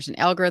 and there's an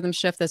algorithm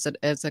shift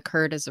that's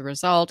occurred as a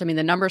result. I mean,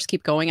 the numbers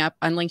keep going up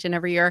on LinkedIn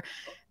every year.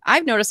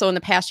 I've noticed though in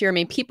the past year, I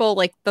mean, people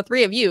like the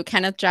 3 of you,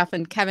 Kenneth, Jeff,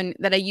 and Kevin,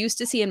 that I used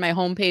to see in my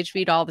homepage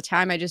feed all the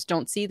time, I just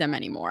don't see them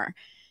anymore.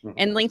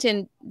 And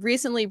LinkedIn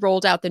recently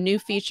rolled out the new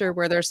feature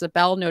where there's the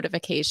bell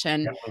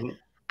notification.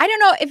 I don't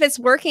know if it's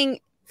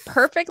working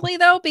perfectly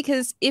though,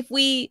 because if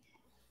we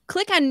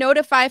click on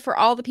notify for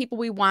all the people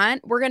we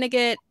want, we're going to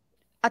get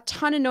a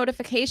ton of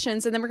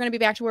notifications, and then we're going to be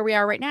back to where we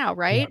are right now,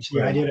 right?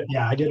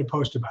 Yeah, I did a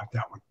post about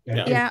that one.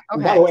 Yeah.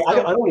 Okay. By the way,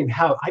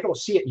 I don't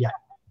see it yet.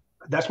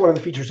 That's one of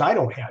the features I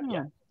don't have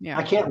yet. Yeah.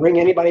 I can't ring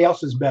anybody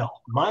else's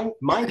bell. Mine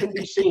can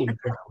be seen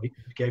apparently.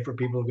 Okay, for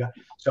people who got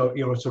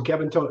so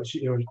Kevin told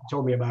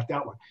me about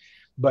that one,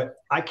 but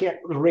I can't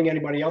ring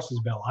anybody else's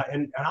bell.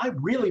 And I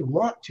really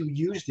want to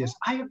use this.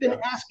 I have been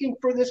asking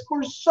for this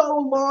for so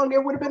long.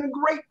 It would have been a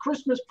great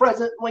Christmas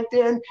present,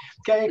 LinkedIn.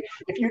 Okay,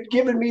 if you'd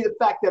given me the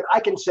fact that I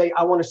can say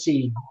I want to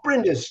see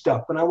Brenda's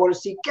stuff, and I want to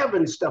see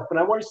Kevin's stuff, and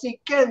I want to see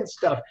Ken's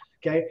stuff.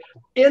 Okay,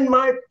 in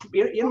my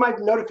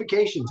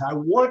notifications, I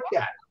want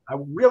that. I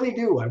really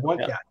do. I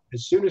want that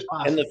as soon as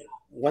possible. And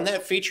when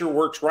that feature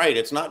works right,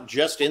 it's not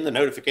just in the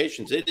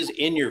notifications. It is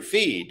in your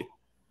feed.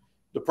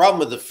 The problem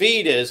with the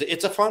feed is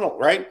it's a funnel,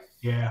 right?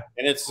 Yeah.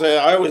 And it's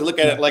I always look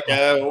at it like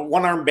a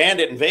one-armed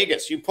bandit in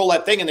Vegas. You pull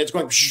that thing and it's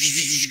going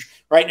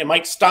right, and it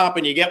might stop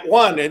and you get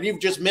one and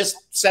you've just missed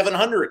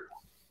 700,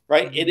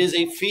 right? It is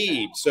a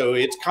feed, so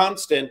it's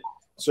constant.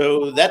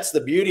 So that's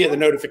the beauty of the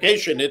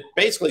notification. It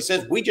basically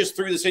says, we just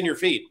threw this in your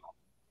feed.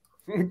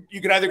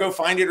 You can either go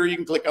find it or you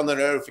can click on the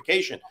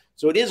notification.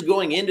 So it is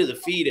going into the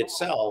feed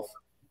itself.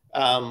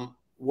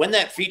 When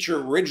that feature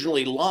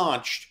originally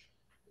launched,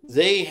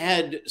 they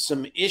had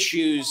some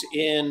issues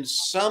in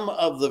some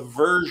of the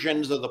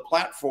versions of the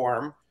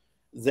platform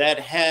that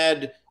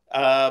had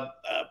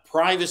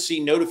privacy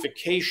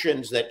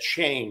notifications that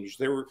changed.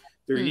 There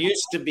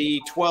used to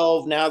be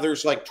 12, now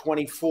there's like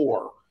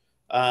 24.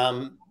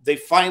 They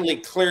finally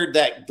cleared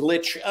that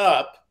glitch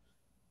up,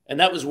 and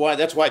that's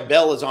why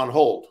Bell is on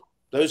hold.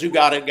 Those who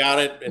got it,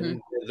 and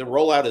the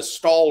rollout is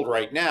stalled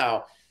right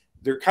now.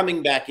 They're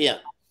coming back in.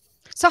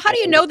 So how do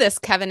you know this,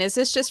 Kevin? Is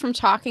this just from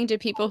talking to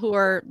people who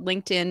are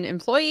LinkedIn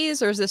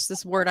employees, or is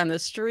this word on the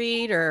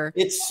street, or?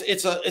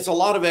 It's a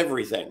lot of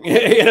everything.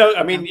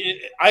 I mean,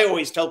 I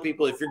always tell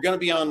people, if you're going to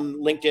be on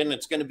LinkedIn,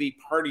 it's going to be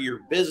part of your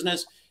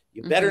business.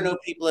 You better know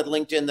people at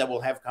LinkedIn that will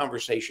have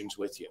conversations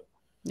with you.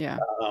 Yeah.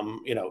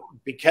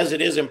 Because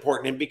it is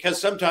important, and because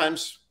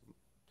sometimes,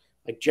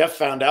 like Jeff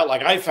found out,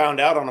 like I found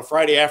out on a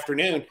Friday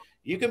afternoon,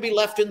 you can be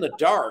left in the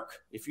dark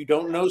if you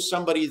don't know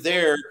somebody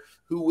there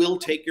who will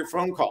take your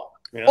phone call.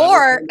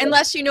 Or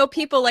unless you know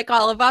people like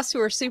all of us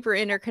who are super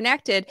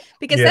interconnected,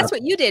 because that's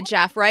what you did,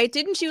 Jeff, right?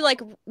 Didn't you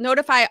like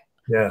notify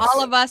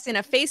all of us in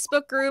a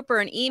Facebook group or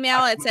an email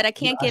that said, I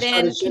can't get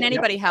in. Can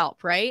anybody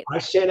help, right? I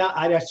sent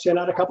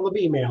out a couple of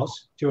emails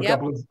to a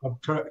couple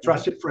of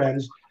trusted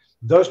friends.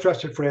 Those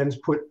trusted friends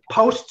put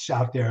posts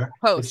out there.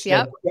 Posts,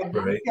 and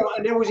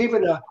there was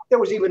even a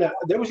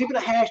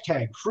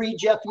hashtag Free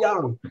Jeff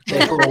Young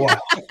for a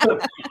while.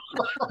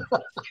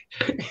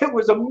 It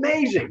was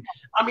amazing.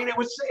 I mean, it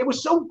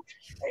was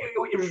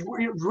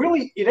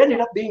it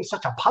ended up being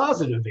such a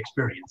positive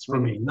experience for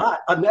me, not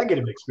a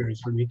negative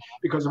experience for me,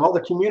 because of all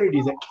the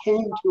community that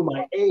came to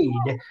my aid,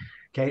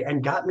 okay,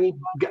 and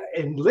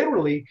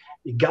literally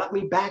it got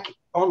me back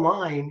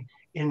online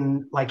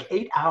in like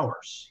 8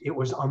 hours. It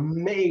was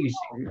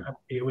amazing.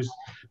 It was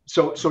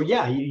so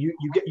yeah. You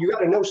got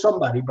to know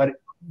somebody, but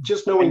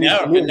just knowing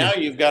and now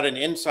you've got an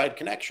inside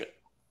connection.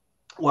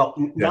 Well,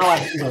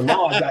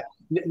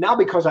 now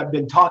because I've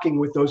been talking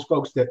with those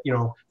folks that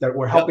that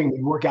were helping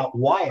me work out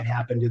why it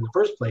happened in the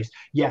first place.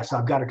 Yes,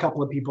 I've got a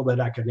couple of people that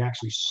I can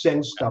actually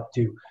send stuff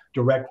to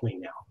directly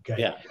now.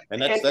 Okay. Yeah,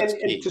 and that's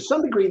key. And to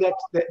some degree,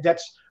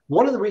 that's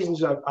one of the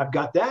reasons I've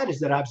got that is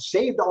that I've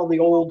saved all the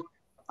old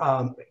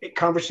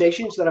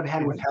conversations that I've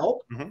had with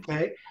help.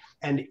 Okay.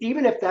 And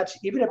even if that's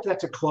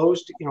a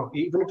closed,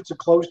 even if it's a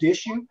closed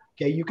issue,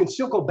 okay, you can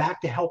still go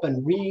back to help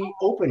and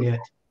reopen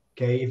it.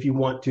 Okay, if you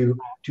want to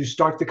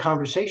start the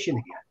conversation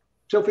again.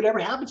 So if it ever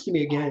happens to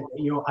me again,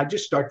 I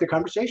just start the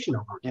conversation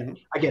over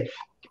again.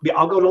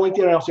 I'll go to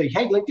LinkedIn and I'll say,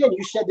 hey, LinkedIn,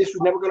 you said this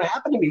was never going to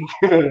happen to me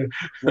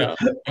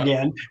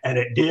again, and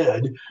it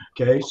did.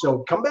 Okay, so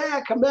come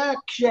back,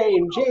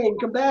 Jane,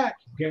 come back.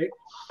 Okay,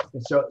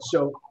 and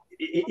so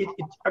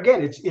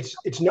again,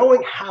 it's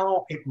knowing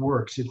how it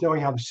works. It's knowing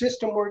how the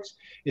system works.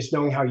 It's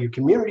knowing how your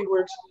community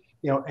works.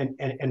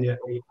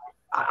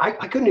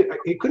 I couldn't.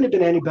 It couldn't have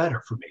been any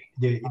better for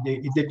me.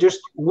 There just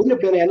wouldn't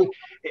have been any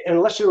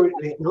unless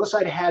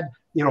I'd had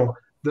the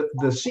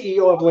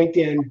CEO of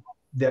LinkedIn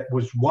that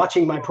was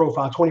watching my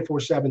profile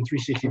 24/7,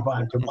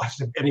 365 to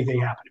watch anything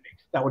happen to me.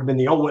 That would have been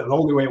the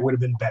only way it would have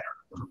been better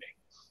for me.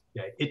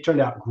 Yeah, it turned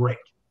out great.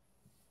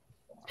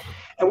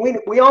 And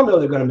we all know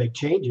they're going to make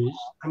changes.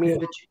 I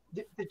mean,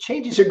 the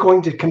changes are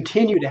going to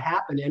continue to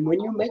happen. And when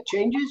you make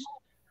changes,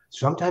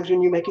 sometimes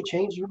when you make a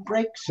change, you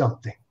break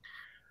something.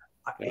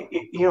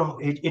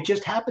 It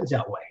just happens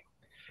that way.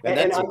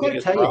 And I'm going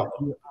to tell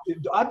you,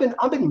 I've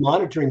been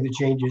monitoring the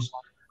changes.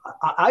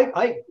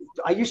 I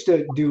used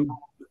to do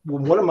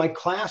one of my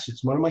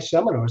classes, one of my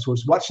seminars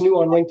was what's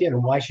new on LinkedIn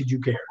and why should you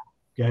care?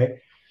 Okay.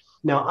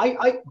 Now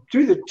I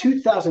through the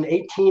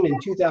 2018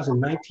 and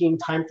 2019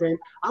 timeframe,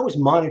 I was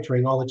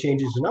monitoring all the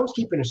changes and I was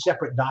keeping a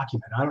separate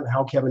document. I don't know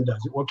how Kevin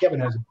does it. Well, Kevin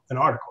has an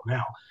article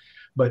now,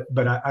 but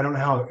I don't know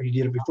how he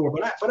did it before.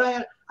 But I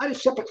had a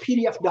separate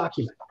PDF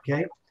document.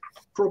 Okay.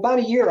 For about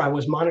a year, I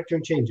was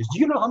monitoring changes. Do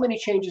you know how many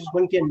changes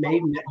LinkedIn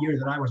made in that year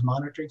that I was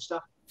monitoring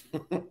stuff?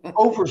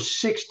 Over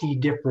 60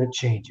 different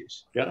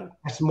changes. Yeah.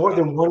 That's more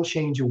than one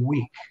change a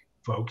week,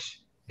 folks.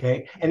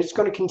 Okay. And it's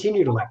going to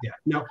continue to like that.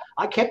 Now,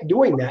 I kept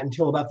doing that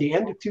until about the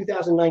end of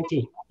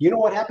 2019. You know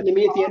what happened to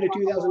me at the end of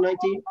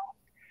 2019?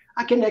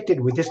 I connected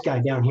with this guy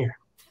down here.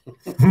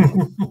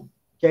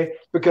 Okay,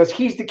 because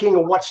he's the king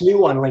of what's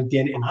new on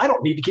LinkedIn, and I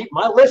don't need to keep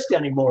my list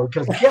anymore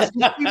because guess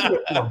who's keeping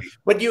it for me?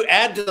 But you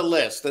add to the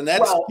list, and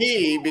that's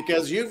key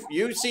because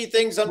you see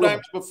things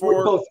sometimes before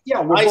we're both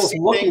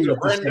looking at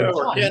Brenda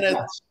or Kenneth.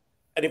 Yes.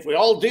 And if we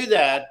all do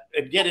that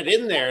and get it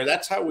in there,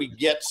 that's how we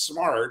get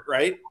smart,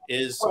 right?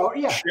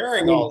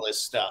 Sharing all this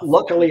stuff.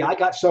 Luckily, I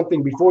got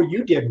something before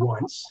you did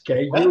once.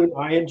 Okay, you and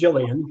I and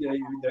Jillian.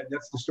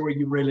 That's the story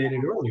you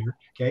related earlier.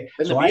 Okay,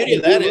 and the beauty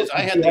of that is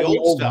I had the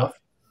old stuff.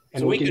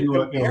 And so we can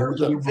compare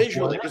them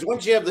visually because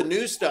once you have the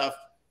new stuff,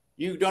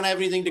 you don't have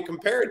anything to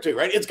compare it to,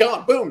 right? It's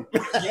gone, boom.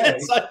 Yeah,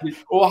 it's like,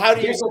 well, how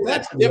do you say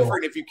that's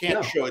different if you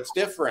can't show it's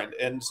different?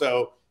 And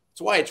so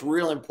that's why it's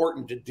real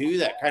important to do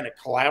that kind of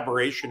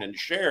collaboration and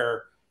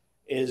share.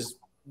 Is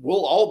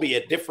we'll all be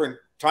at different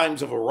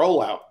times of a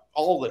rollout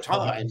all the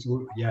time,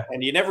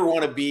 and you never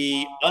want to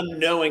be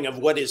unknowing of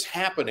what is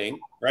happening,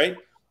 right?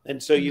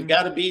 And so you've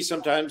got to be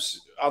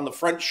sometimes on the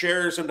front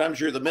share,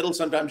 sometimes you're the middle,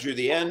 sometimes you're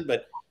the end,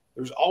 but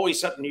there's always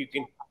something you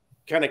can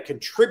kind of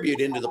contribute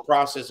into the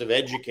process of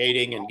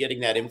educating and getting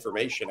that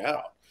information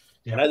out.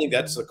 Yeah. And I think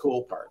that's the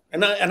cool part.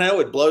 And I know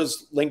it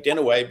blows LinkedIn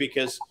away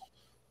because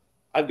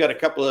I've got a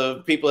couple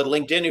of people at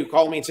LinkedIn who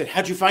called me and said,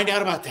 how'd you find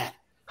out about that?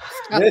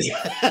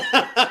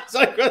 It's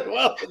like,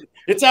 well,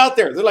 it's out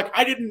there. They're like,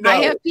 I didn't know. I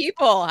have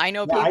people. I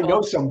know people. I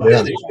know somebody.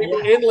 Yeah, there's people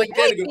in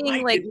LinkedIn who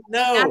go, I didn't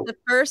know. Not the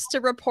first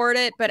to report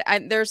it, but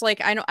there's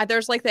like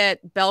there's like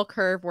that bell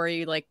curve where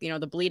you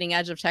the bleeding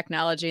edge of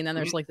technology, and then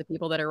there's like the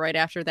people that are right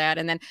after that,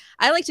 and then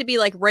I like to be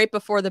like right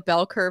before the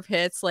bell curve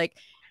hits. Like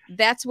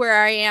that's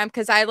where I am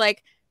because I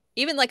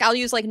even I'll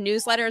use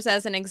newsletters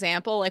as an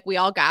example. Like we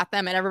all got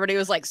them and everybody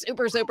was like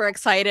super, super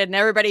excited and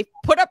everybody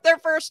put up their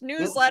first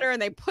newsletter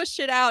and they pushed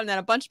it out. And then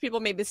a bunch of people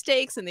made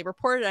mistakes and they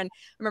reported. And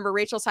I remember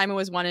Rachel Simon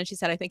was one and she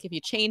said, I think if you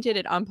change it,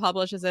 it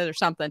unpublishes it or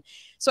something.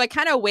 So I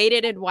kind of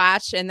waited and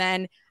watched. And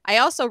then I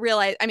also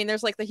realized,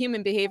 there's the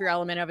human behavior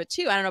element of it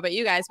too. I don't know about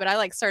you guys, but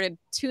I started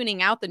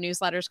tuning out the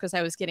newsletters because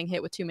I was getting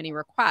hit with too many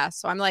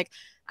requests. So I'm like,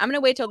 I'm going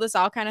to wait till this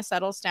all kind of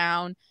settles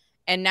down.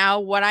 And now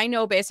what I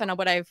know based on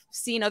what I've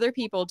seen other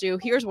people do,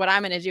 here's what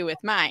I'm going to do with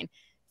mine.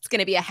 It's going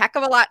to be a heck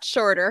of a lot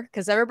shorter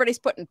because everybody's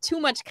putting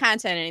too much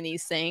content in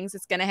these things.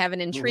 It's going to have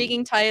an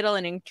intriguing title,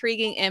 an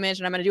intriguing image,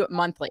 and I'm going to do it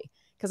monthly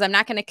because I'm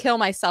not going to kill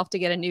myself to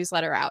get a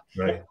newsletter out.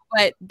 Right.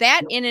 But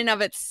that in and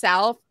of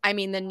itself, I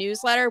mean, the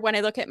newsletter, when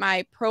I look at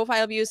my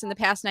profile views in the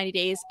past 90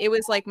 days, it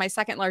was like my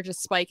second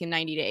largest spike in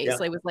 90 days. Yeah.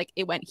 So it was like,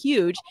 it went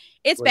huge.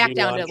 It's When back you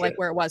down to launch like it.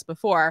 where it was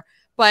before.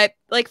 But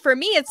like for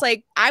me, it's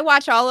like I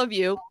watch all of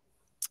you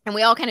and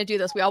we all kind of do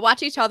this. We all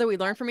watch each other. We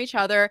learn from each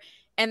other.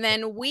 And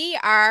then we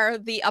are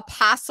the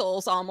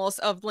apostles almost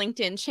of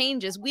LinkedIn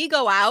changes. We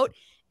go out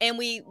and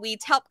we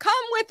tell, come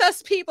with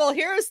us, people.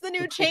 Here's the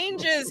new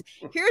changes.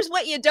 Here's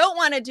what you don't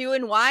want to do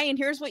and why. And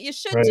here's what you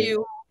should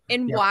do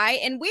and why.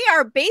 And we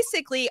are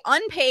basically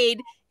unpaid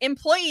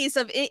employees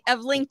of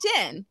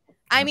LinkedIn.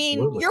 I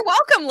mean, you're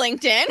welcome,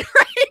 LinkedIn,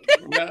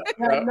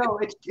 right? No,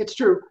 it's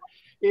true.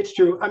 It's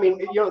true. I mean,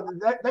 you know,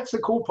 that's the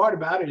cool part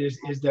about it is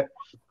that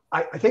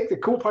I think the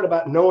cool part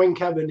about knowing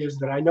Kevin is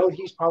that I know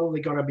he's probably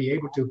going to be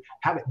able to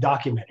have it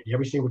documented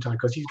every single time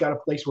because he's got a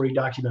place where he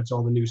documents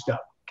all the new stuff.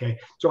 Okay.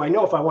 So I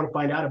know if I want to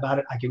find out about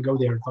it, I can go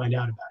there and find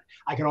out about it.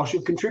 I can also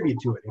contribute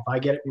to it. If I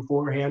get it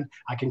beforehand,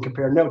 I can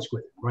compare notes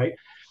with it. Right.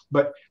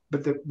 But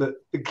the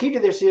key to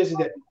this is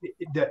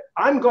that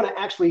I'm going to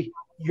actually,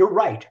 you're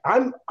right.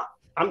 I'm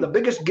the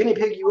biggest guinea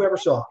pig you ever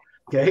saw.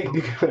 Okay.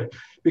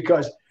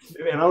 Because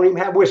and I don't even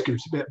have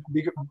whiskers,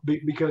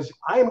 because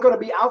I am going to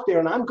be out there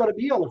and I'm going to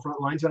be on the front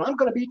lines and I'm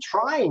going to be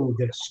trying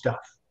this stuff.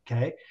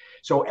 Okay.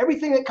 So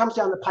everything that comes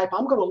down the pipe,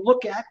 I'm going to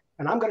look at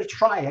and I'm going to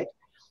try it.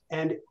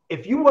 And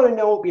if you want to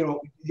know, you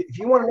know, if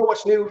you want to know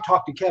what's new,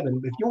 talk to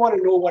Kevin. If you want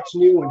to know what's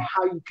new and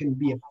how you can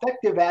be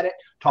effective at it,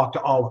 talk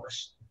to all of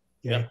us.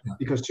 Okay? Yeah.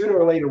 Because sooner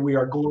or later we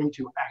are going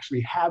to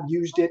actually have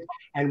used it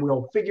and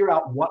we'll figure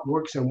out what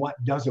works and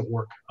what doesn't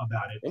work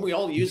about it. And we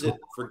all use it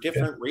for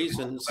different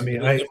reasons, I mean,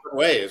 in different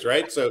ways,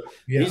 right? So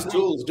these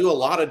tools do a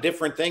lot of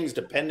different things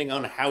depending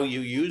on how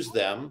you use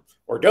them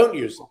or don't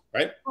use them,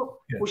 right? Well,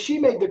 she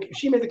made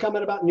the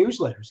comment about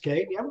newsletters.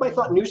 Okay, everybody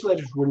thought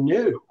newsletters were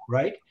new,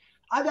 right?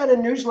 I've had a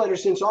newsletter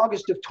since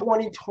August of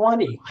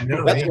 2020. I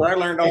know, that's where I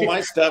learned all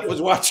my stuff,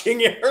 was watching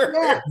yours.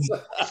 Yeah,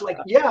 it's like,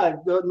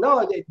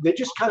 they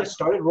just kind of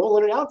started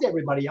rolling it out to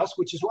everybody else,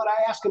 which is what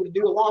I asked them to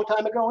do a long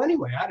time ago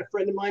anyway. I had a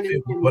friend of mine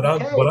in what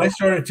UK. What I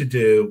started to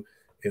do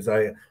is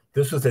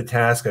this was a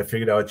task I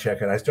figured I would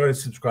check, and I started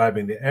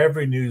subscribing to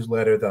every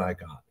newsletter that I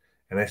got.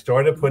 And I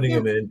started putting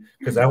them in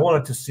because I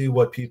wanted to see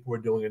what people were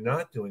doing and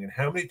not doing, and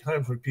how many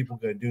times were people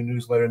going to do a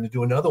newsletter and to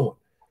do another one,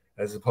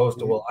 as opposed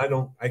to, well,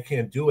 I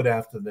can't do it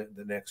after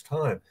the next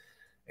time.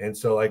 And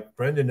so like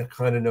Brendan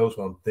kind of knows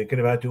what I'm thinking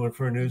about doing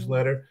for a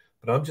newsletter,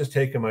 but I'm just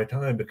taking my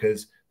time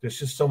because there's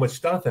just so much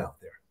stuff out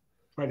there.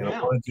 Right now,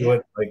 I want to do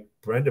it like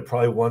Brenda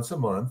probably once a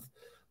month,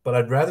 but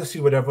I'd rather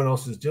see what everyone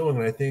else is doing.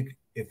 And I think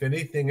if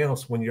anything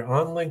else, when you're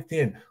on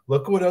LinkedIn,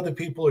 look at what other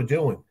people are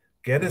doing.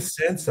 Get a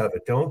sense of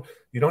it.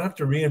 You don't have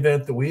to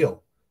reinvent the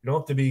wheel. You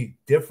don't have to be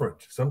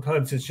different.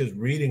 Sometimes it's just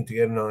reading to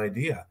get an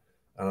idea.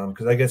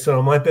 Because I get some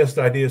of my best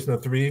ideas in the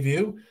three of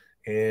you,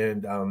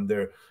 and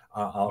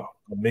I'll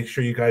make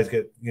sure you guys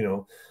get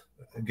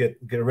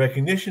a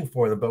recognition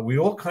for them. But we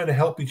all kind of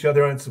help each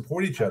other out and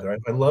support each other.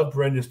 I love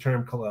Brenda's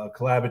term,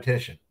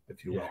 collaboration,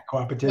 if you will.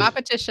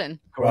 Competition.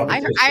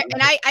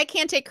 I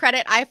can't take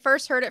credit. I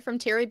first heard it from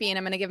Terry Bean.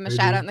 I'm going to give him a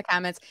shout out in the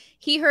comments.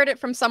 He heard it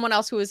from someone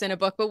else who was in a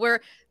book, but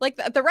we're like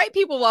the right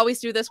people will always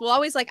do this. We'll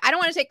always like, I don't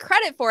want to take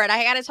credit for it.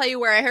 I got to tell you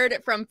where I heard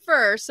it from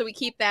first. So we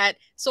keep that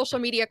social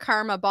media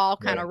karma ball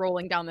kind of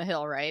rolling down the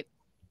hill. Right.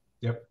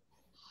 Yep.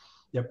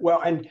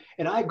 Well, and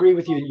I agree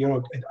with you. You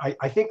know,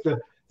 I think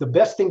the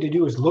best thing to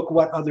do is look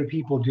what other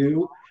people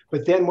do,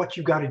 but then what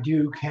you got to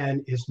do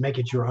is make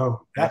it your own.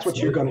 That's what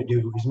you're going to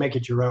do, is make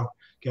it your own.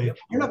 Okay. Yep.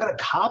 You're not going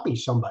to copy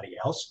somebody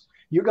else.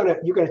 You're going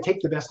to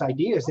take the best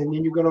ideas and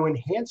then you're going to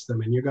enhance them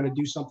and you're going to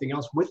do something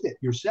else with it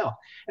yourself.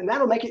 And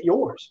that'll make it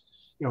yours.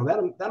 You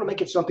know, that'll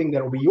make it something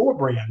that'll be your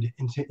brand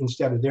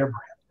instead of their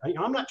brand.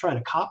 I'm not trying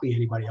to copy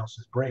anybody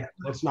else's brand.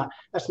 That's not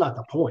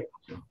the point.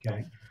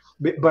 Okay.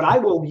 But I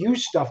will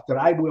use stuff that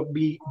I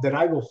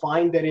will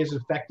find that is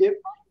effective.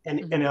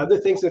 And other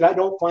things that I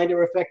don't find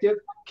are effective,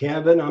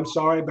 Kevin, I'm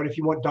sorry, but if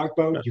you want dark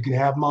mode, you can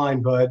have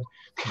mine, bud.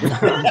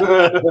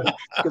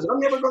 Because I'm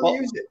never going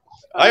to use it.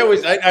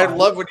 I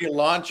love when you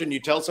launch and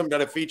you tell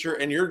somebody a feature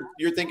and you're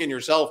thinking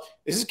yourself,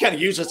 this is kind of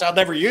useless. I'll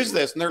never use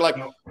this. And they're like,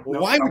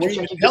 why would you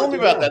even tell me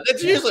about that?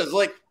 That's useless.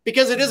 Like,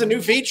 because it is a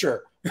new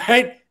feature,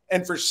 right?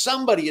 And for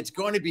somebody, it's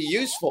going to be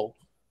useful.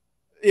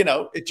 You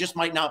know, it just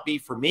might not be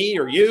for me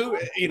or you,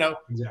 you know,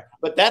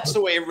 but that's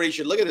the way everybody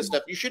should look at this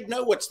stuff. You should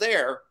know what's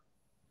there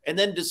and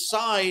then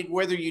decide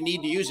whether you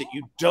need to use it.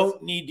 You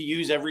don't need to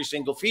use every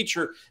single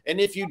feature. And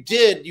if you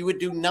did, you would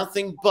do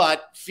nothing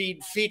but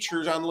feed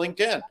features on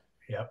LinkedIn.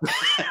 Yep.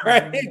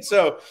 Right.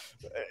 So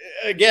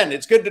again,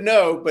 it's good to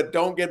know, but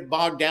don't get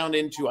bogged down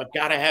into, I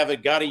got to have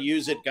it, got to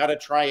use it, got to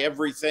try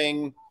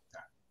everything.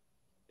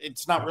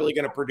 It's not really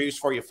going to produce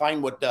for you.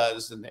 Find what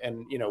does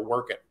and you know,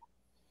 work it.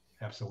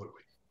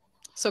 Absolutely.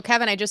 So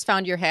Kevin, I just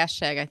found your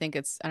hashtag. I think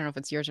I don't know if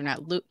it's yours or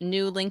not.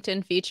 New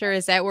LinkedIn feature.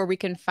 Is that where we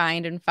can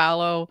find and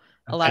follow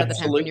a lot of the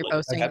time when you're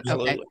posting?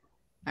 Absolutely. Okay.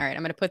 All right.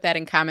 I'm going to put that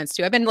in comments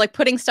too. I've been like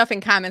putting stuff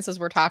in comments as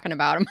we're talking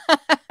about them.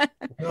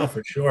 No,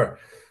 for sure.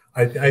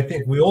 I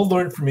think we all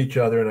learn from each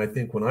other. And I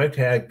think when I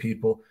tag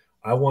people,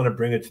 I want to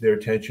bring it to their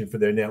attention for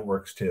their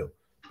networks too.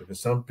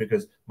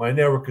 Because my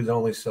network is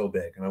only so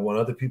big, and I want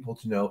other people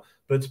to know,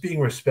 but it's being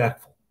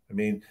respectful. I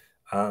mean,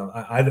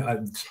 I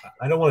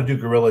don't want to do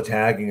guerrilla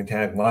tagging and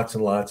tag lots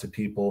and lots of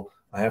people.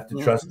 I have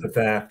to trust the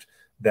fact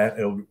that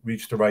it'll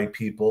reach the right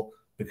people,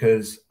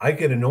 because I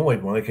get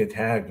annoyed when I get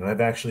tagged, and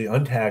I've actually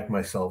untagged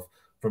myself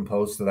from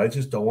posts that I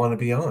just don't want to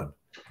be on.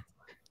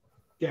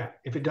 Yeah,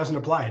 if it doesn't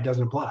apply, it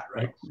doesn't apply,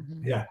 right?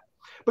 Mm-hmm. Yeah.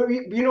 But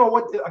you know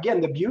what,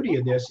 again, the beauty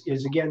of this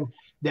is, again,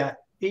 that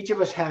each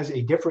of us has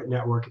a different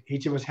network.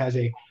 Each of us has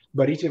a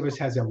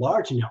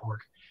large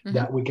network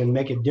that we can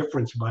make a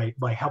difference by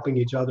helping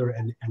each other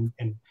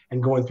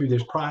and going through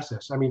this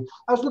process. I mean,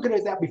 I was looking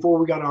at that before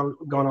we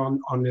gone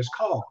on this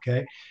call.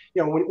 Okay.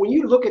 You know, when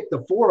you look at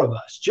the four of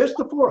us, just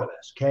the four of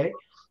us, okay,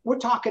 we're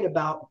talking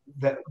about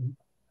that.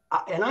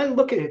 And I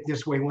look at it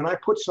this way: when I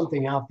put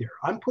something out there,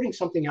 I'm putting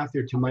something out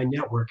there to my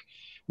network,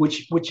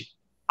 which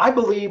I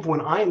believe when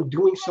I am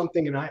doing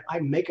something and I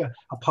make a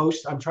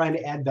post, I'm trying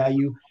to add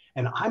value,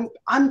 and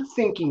I'm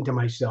thinking to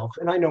myself,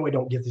 and I know I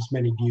don't get this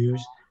many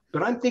views,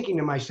 but I'm thinking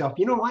to myself,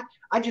 you know what?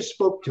 I just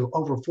spoke to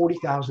over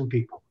 40,000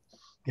 people,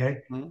 okay?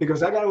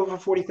 Because I got over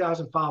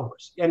 40,000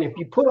 followers. And if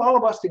you put all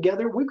of us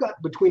together, we've got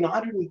between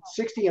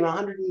 160 and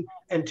 100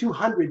 and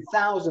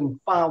 200,000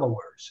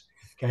 followers,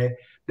 okay?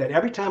 That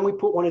every time we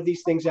put one of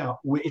these things out,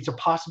 it's a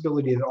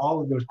possibility that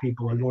all of those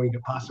people are going to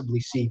possibly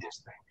see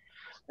this thing.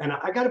 And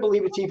I got to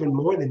believe it's even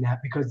more than that,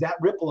 because that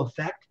ripple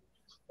effect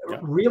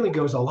really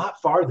goes a lot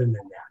farther than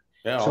that.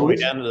 Yeah, all so the way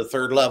down to the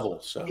third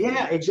level. So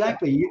yeah,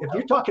 exactly. If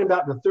you're talking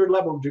about the third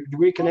level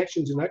degree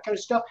connections and that kind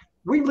of stuff,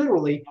 we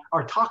literally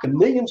are talking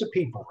millions of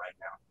people right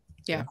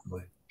now.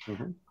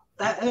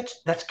 Yeah.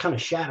 That's kind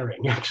of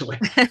shattering, actually.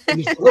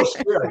 It's a little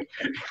scary.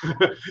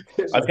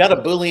 I've got a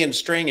Boolean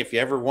string if you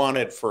ever want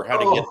it for how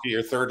to get to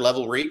your third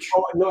level reach.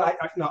 Oh no,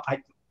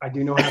 I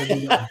do know how to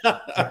do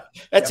that.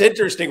 That's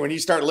interesting when you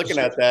start looking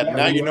at that.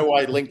 Now you know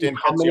why LinkedIn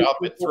cuts you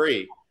off at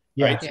 3.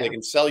 Right, so they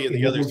can sell you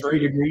the other 3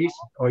 degrees.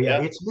 Oh yeah,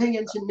 it's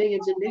millions and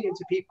millions and millions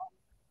of people.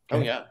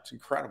 Okay. Oh yeah, it's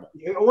incredible.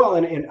 Well,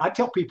 and I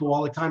tell people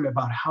all the time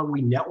about how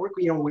we network.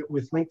 You know,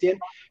 with LinkedIn.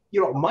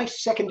 You know, my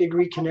second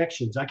degree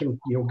connections. I can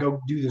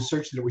go do the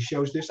search that it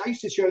shows this. I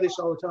used to share this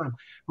all the time.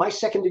 My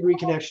second degree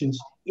connections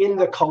in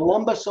the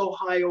Columbus,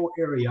 Ohio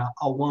area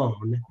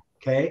alone.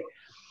 Okay,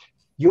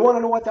 you want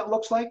to know what that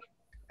looks like?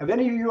 Have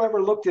any of you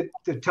ever looked at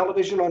the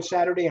television on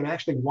Saturday and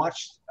actually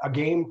watched a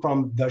game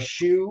from the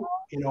Shoe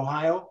in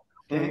Ohio?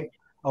 Okay.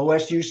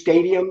 OSU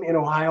Stadium in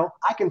Ohio.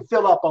 I can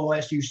fill up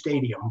OSU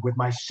Stadium with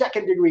my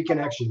second degree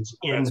connections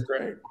in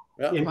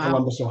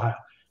Columbus, Ohio.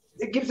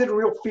 It gives it a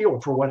real feel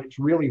for what it's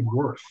really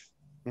worth.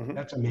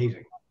 That's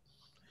amazing.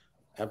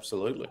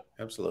 Absolutely.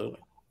 Absolutely.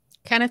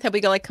 Kenneth, have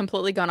we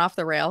completely gone off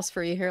the rails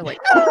for you here? Like,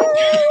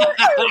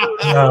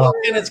 no.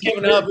 And it's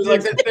giving up. He's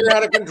like, they're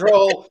out of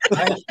control.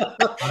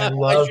 I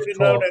love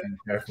talking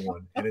to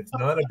everyone. And it's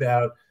not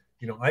about,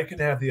 I can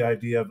have the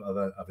idea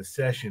of a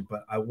session,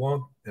 but I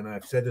want, and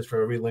I've said this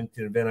for every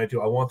LinkedIn event I do,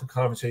 I want the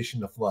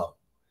conversation to flow.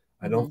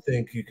 I don't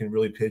think you can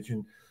really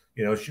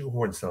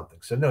shoehorn something.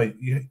 So no,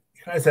 you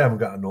guys haven't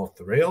gotten off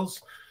the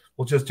rails.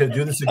 We'll just do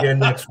this again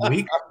next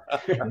week.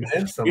 And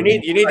then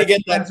you need to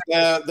get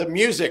that the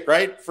music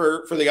right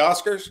for the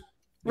Oscars.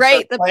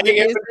 Right.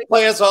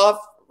 Play us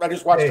off. I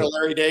just watched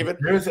Larry David.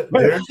 There's a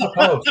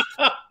post.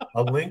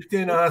 A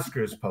LinkedIn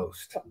Oscars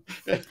post.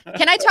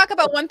 Can I talk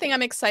about one thing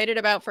I'm excited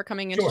about for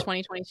coming into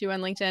 2022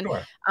 on LinkedIn?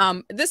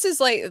 Sure. This is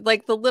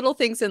like the little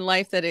things in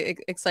life that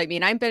excite me.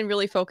 And I've been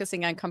really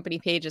focusing on company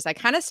pages. I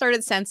kind of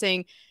started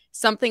sensing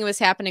something was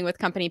happening with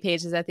company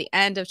pages at the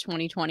end of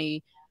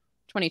 2020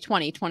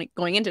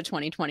 going into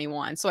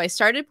 2021. So I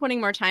started putting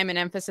more time and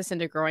emphasis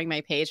into growing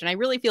my page. And I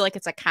really feel like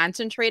it's a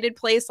concentrated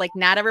place. Like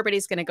not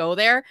everybody's going to go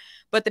there,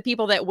 but the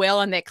people that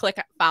will and that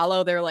click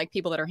follow, they're like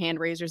people that are hand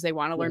raisers. They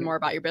want to learn more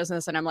about your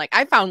business. And I'm like,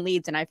 I found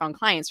leads and I found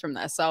clients from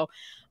this. So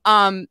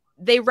right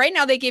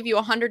now they give you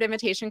 100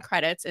 invitation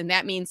credits. And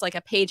that means like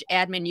a page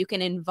admin, you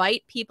can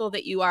invite people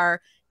that you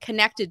are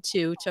connected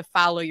to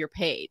follow your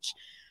page.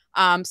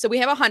 So we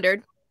have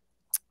 100.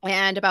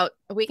 And about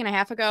a week and a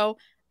half ago,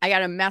 I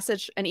got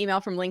an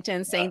email from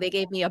LinkedIn saying they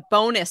gave me a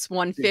bonus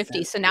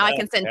 150. So now I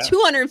can send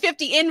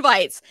 250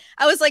 invites.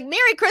 I was like,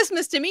 Merry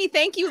Christmas to me.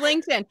 Thank you,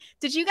 LinkedIn.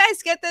 Did you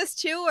guys get this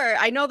too? Or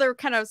I know they're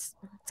kind of,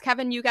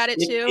 Kevin, you got it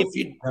too?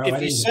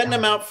 If you send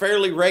them out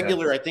fairly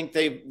regular, I think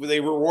they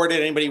rewarded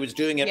anybody who was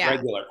doing it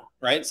regular,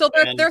 right? So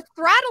they're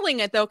throttling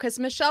it though, because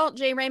Michelle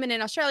J. Raymond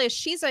in Australia,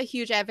 she's a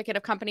huge advocate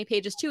of company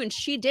pages too, and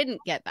she didn't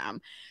get them.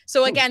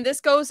 So again,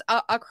 this goes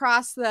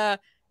across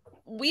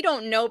we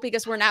don't know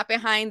because we're not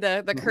behind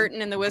the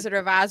curtain in the Wizard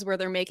of Oz where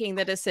they're making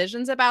the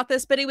decisions about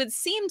this. But it would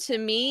seem to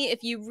me,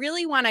 if you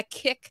really want to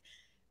kick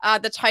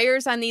the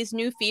tires on these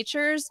new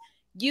features,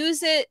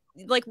 use it,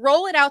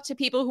 roll it out to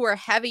people who are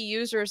heavy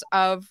users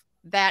of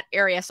that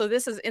area. So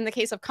this is in the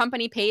case of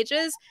company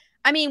pages.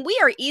 I mean, we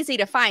are easy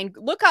to find.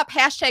 Look up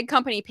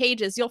 #company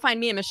pages. You'll find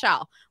me and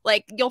Michelle.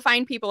 You'll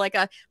find people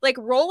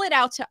roll it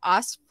out to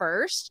us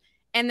first.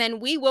 and then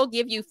we will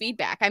give you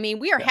feedback. I mean,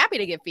 we are happy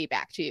to give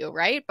feedback to you,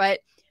 right? But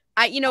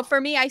for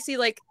me, I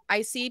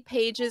see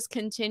pages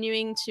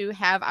continuing to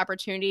have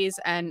opportunities,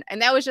 and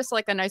that was just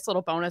like a nice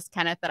little bonus,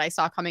 Kenneth, that I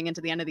saw coming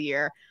into the end of the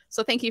year.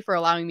 So thank you for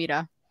allowing me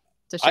to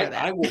share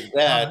that. I would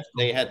bet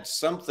they had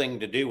something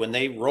to do when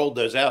they rolled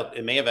those out.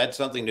 It may have had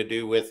something to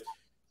do with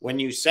when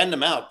you send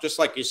them out, just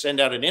like you send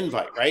out an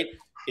invite, right?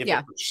 If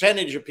a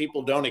percentage of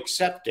people don't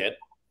accept it,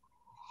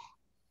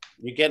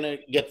 you're going to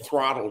get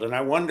throttled. And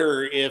I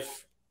wonder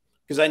if,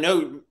 because I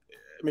know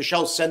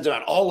Michelle sends them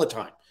out all the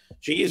time.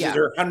 She uses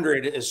her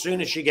 100 as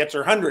soon as she gets her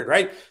 100,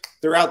 right?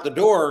 They're out the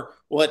door.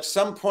 Well, at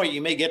some point,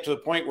 you may get to the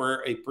point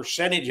where a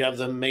percentage of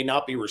them may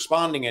not be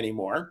responding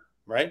anymore,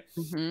 right?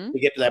 Mm-hmm. To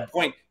get to that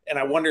point. And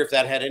I wonder if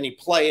that had any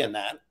play in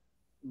that,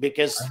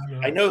 because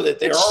I know that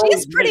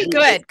she's pretty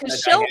good,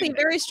 because she'll be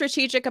very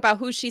strategic about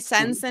who she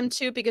sends them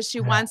to, because she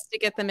wants to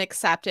get them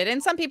accepted.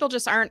 And some people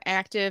just aren't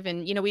active.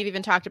 And, we've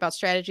even talked about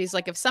strategies.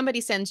 Like if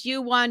somebody sends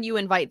you one, you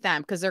invite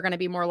them, because they're going to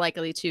be more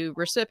likely to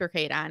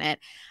reciprocate on it.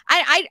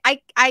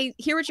 I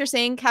hear what you're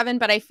saying, Kevin,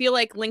 but I feel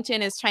like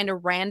LinkedIn is trying to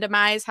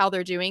randomize how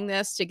they're doing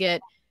this to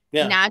get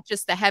not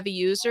just the heavy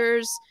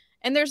users.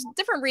 And there's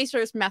different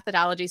research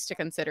methodologies to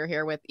consider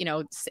here with,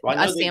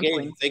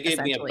 sampling. They gave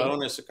me a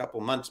bonus a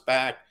couple months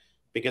back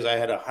because I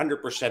had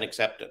 100%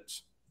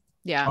 acceptance.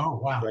 Yeah.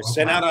 Oh, wow. So I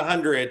sent out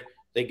 100.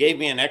 They gave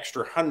me an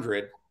extra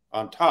 100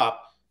 on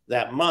top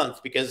that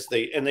month because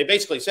they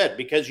basically said,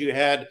 because you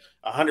had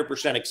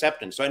 100%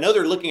 acceptance. So I know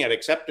they're looking at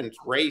acceptance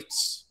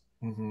rates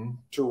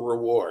to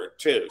reward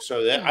too.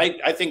 So that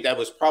I think that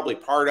was probably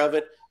part of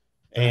it.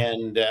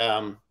 And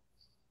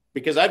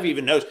because I've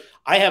even noticed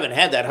I haven't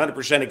had that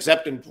 100%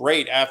 acceptance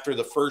rate after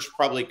the first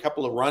probably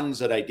couple of runs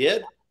that I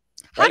did.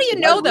 How do you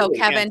know though,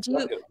 Kevin?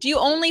 Do you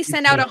only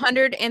send out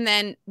 100 and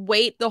then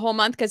wait the whole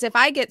month? Because if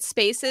I get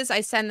spaces,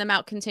 I send them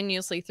out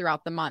continuously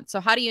throughout the month. So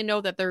how do you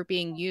know that they're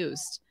being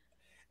used?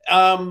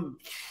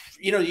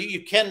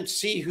 You can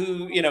see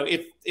who,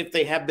 if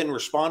they have been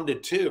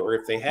responded to or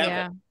if they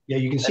haven't. Yeah,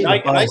 you can see.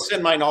 And I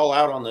send mine all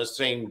out on the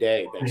same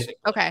day, basically.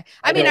 Okay.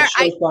 I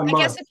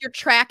guess if you're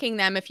tracking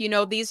them, if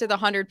these are the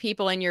 100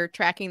 people and you're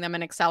tracking them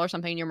in Excel or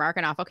something, and you're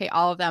marking off, okay,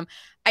 all of them.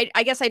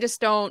 I guess I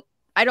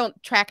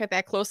don't track it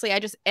that closely.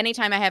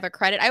 Anytime I have a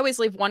credit, I always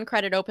leave one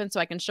credit open so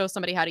I can show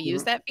somebody how to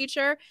use that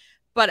feature.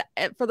 But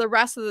for the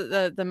rest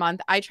of the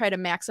month, I try to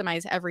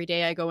maximize every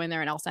day I go in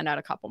there, and I'll send out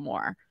a couple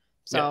more.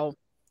 So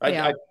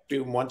I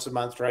do them once a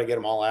month, try to get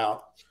them all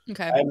out.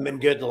 Okay. I haven't been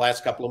good the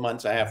last couple of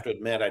months. I have to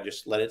admit, I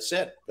just let it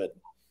sit, but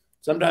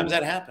sometimes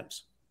that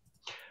happens.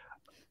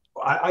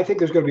 I think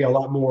there's going to be a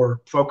lot more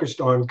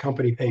focused on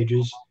company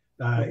pages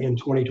in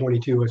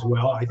 2022 as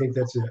well. I think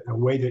that's a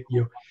way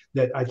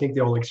that I think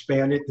they'll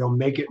expand it. They'll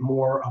make it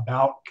more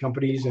about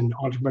companies and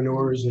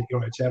entrepreneurs and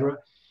et cetera.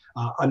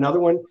 Another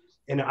one,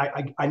 and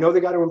I know they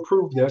got to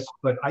improve this,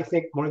 but I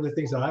think one of the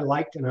things that I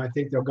liked, and I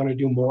think they're going to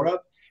do more of,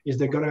 is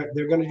they're going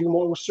to do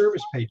more with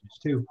service pages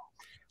too.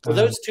 Well,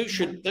 those two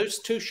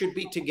should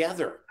be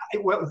together.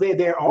 Well,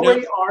 they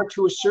already are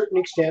to a certain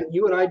extent.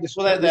 You and I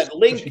discussed that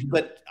link,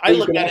 but I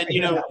look at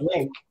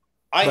it.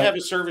 I have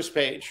a service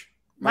page.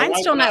 Mine's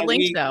still not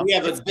linked though. We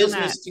have a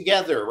business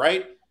together,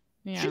 right?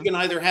 Yeah. You can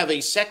either have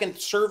a second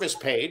service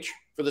page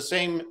for the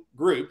same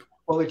group.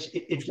 Well, it should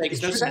be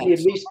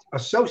at least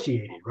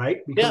associated,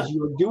 right? Because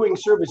you're doing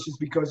services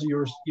because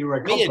you're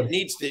a company. It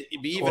needs to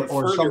be even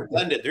further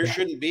blended. There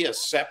shouldn't be a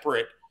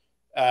separate,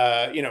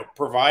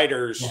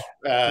 providers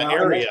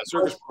area,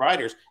 service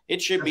providers.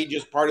 It should be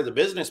just part of the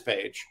business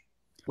page.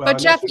 Well, but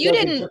Jeff, you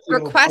didn't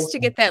request to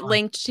get that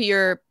linked to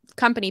your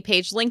company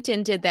page.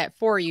 LinkedIn did that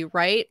for you,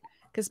 right?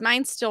 Because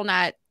mine's still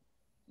not.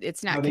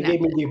 It's not. They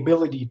gave me the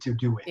ability to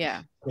do it.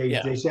 Yeah.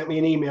 They sent me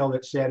an email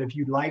that said, if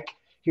you'd like,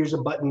 here's a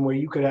button where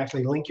you could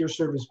actually link your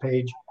service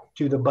page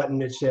to the button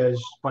that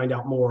says find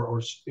out more,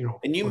 or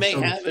And you may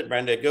have it,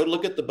 Brenda. Go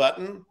look at the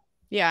button.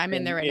 Yeah, I'm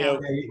in there right now.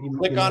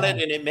 Click on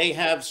it, and it may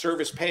have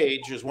service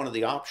page as one of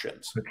the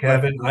options. So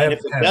Kevin, if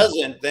it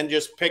doesn't, then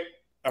just pick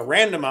a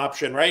random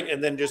option, right?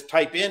 And then just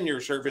type in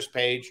your service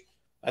page.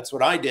 That's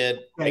what I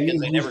did. Yeah,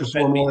 because they never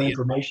sent me more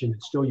information.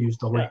 It still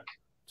used the link.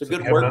 It's a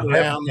good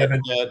workaround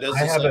that does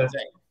the same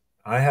thing.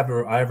 I have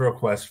a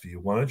request for you.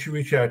 Why don't you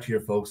reach out to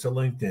your folks at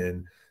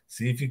LinkedIn,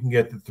 see if you can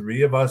get the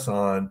three of us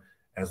on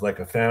as like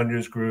a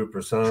founders group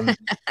or some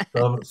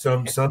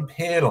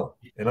panel.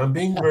 And I'm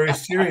being very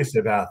serious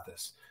about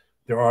this.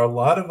 There are a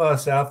lot of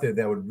us out there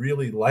that would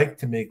really like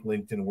to make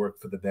LinkedIn work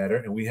for the better,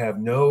 and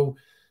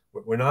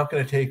we're not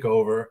going to take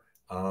over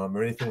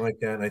or anything like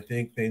that. And I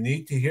think they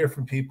need to hear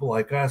from people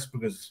like us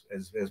because,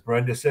 as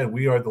Brenda said,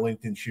 we are the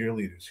LinkedIn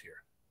cheerleaders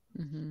here.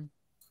 Mm-hmm.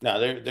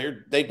 No,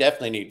 they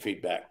definitely need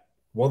feedback.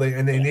 Well,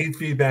 they need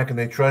feedback, and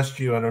they trust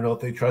you. I don't know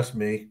if they trust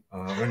me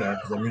or not,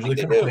 because I'm usually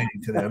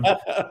complaining to them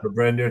for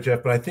Brenda or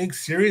Jeff. But I think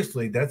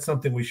seriously, that's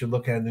something we should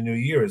look at in the new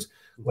year. Is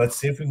let's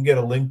see if we can get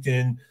a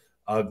LinkedIn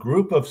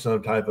group of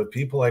some type of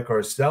people like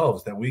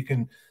ourselves that we're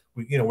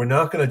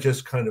not going to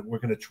just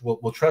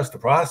we'll trust the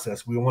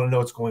process. We want to know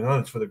what's going on.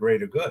 It's for the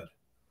greater good.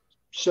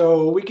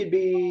 So we could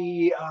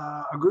be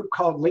a group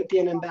called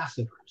LinkedIn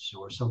Ambassadors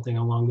or something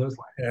along those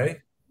lines. Okay.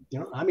 You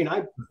know, I mean,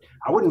 I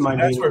wouldn't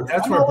mind. That's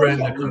where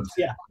Brenda comes.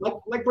 Yeah,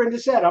 like Brenda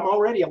said, I'm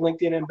already a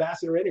LinkedIn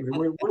ambassador anyway.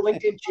 We're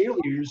LinkedIn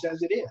cheerleaders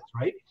as it is,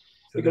 right?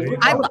 Because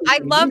I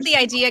love the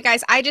idea,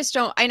 guys. I just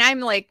don't, and I'm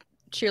like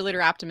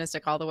cheerleader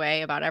optimistic all the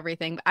way about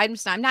everything. I'm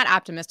not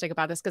optimistic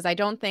about this because I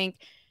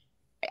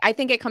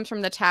think it comes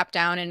from the top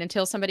down, and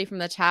until somebody from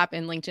the top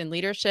in LinkedIn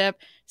leadership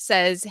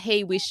says,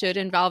 hey, we should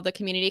involve the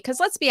community. Because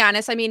let's be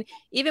honest, I mean,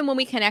 even when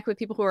we connect with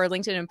people who are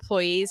LinkedIn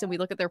employees and we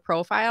look at their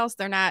profiles,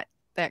 they're not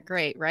that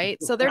great,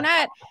 right? So they're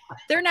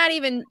not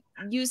even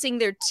using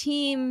their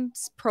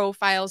team's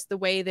profiles the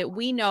way that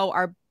we know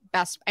are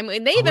best. I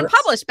mean, they even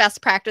publish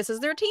best practices.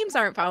 Their teams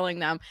aren't following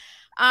them.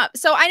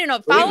 So I don't know.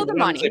 Follow the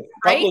money,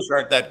 right? Publishers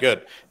aren't that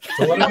good.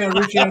 So what am I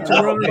reaching out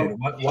to Ryan?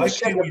 Why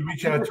can't we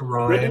reach out to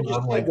Ryan?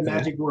 Just said the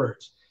magic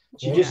words.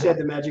 She just said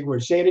the magic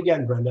words. Say it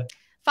again, Brenda.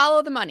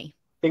 Follow the money.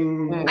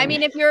 Ding. I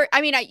mean,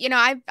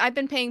 I've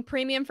been paying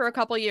premium for a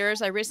couple of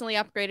years. I recently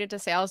upgraded to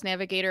Sales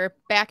Navigator.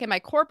 Back in my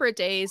corporate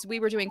days, we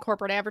were doing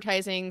corporate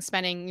advertising,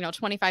 spending,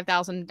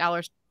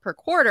 $25,000 per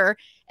quarter.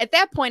 At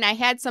that point, I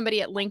had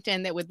somebody at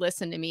LinkedIn that would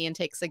listen to me and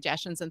take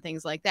suggestions and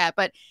things like that.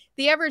 But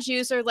the average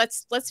user,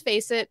 let's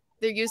face it,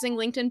 they're using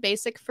LinkedIn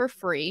Basic for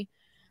free.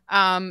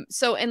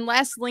 So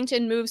unless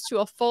LinkedIn moves to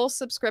a full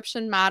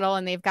subscription model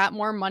and they've got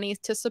more money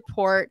to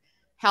support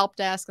help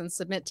desk and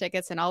submit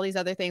tickets and all these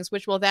other things,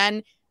 which will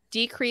then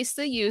decrease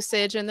the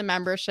usage and the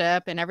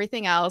membership and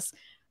everything else.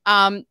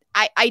 I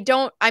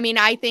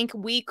think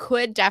we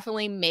could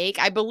definitely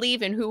I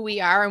believe in who we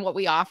are and what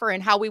we offer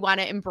and how we want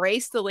to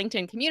embrace the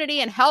LinkedIn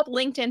community and help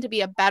LinkedIn to be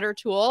a better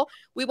tool.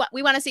 We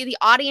want to see the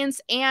audience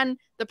and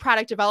the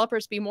product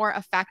developers be more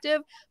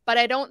effective, but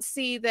I don't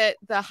see that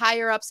the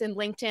higher ups in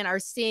LinkedIn are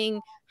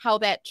seeing how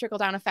that trickle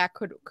down effect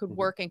could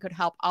work and could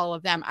help all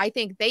of them. I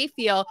think they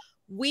feel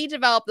we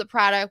develop the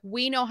product,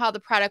 we know how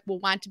the product will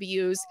want to be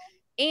used,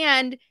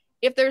 and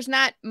if there's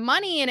not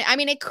money in it, I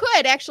mean, it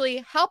could actually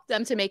help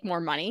them to make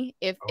more money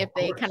if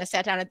they kind of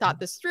sat down and thought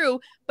this through,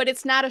 but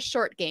it's not a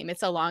short game.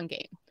 It's a long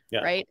game,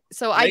 right?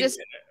 So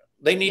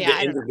they need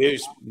to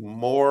introduce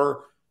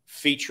more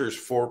features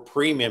for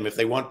premium if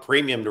they want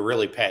premium to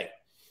really pay.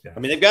 Yeah. I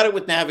mean, they've got it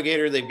with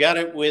Navigator. They've got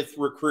it with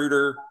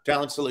Recruiter,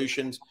 Talent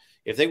Solutions.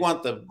 If they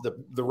want the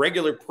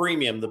regular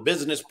premium, the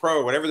business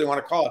pro, whatever they want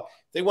to call it,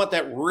 if they want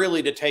that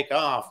really to take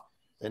off,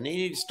 then they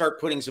need to start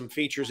putting some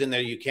features in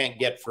there you can't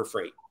get for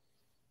free.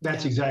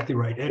 That's exactly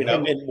right.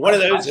 And one of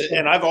those,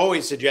 and I've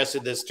always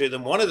suggested this to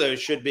them, one of those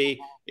should be,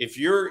 if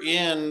you're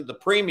in the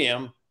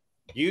premium,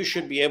 you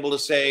should be able to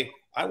say,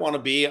 I want to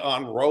be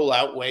on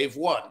rollout wave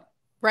 1.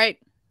 Right.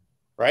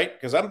 Right?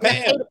 Because I'm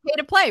paying. Pay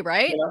to play,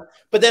 right?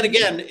 But then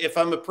again, if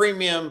I'm a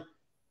premium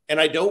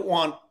and I don't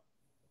want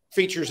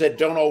features that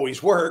don't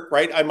always work,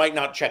 right, I might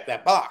not check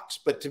that box.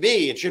 But to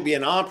me, it should be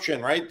an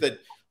option, right? That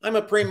I'm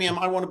a premium.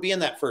 I want to be in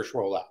that first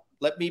rollout.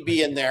 Let me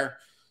be in there.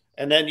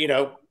 And then,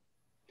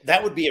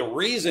 that would be a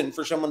reason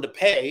for someone to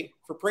pay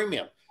for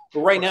premium. But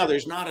right now,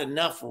 there's not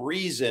enough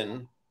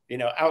reason,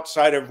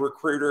 outside of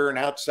Recruiter and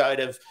outside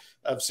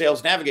of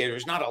Sales Navigator.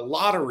 There's not a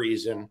lot of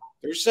reason.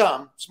 There's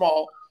some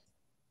small,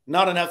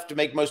 not enough to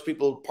make most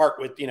people part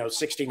with,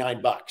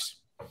 $69.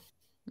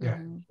 Yeah.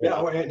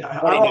 Yeah. And I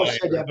always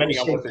said that the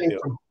same thing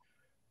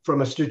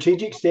from a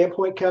strategic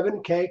standpoint, Kevin,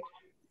 okay?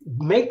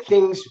 Make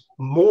things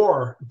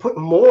more, put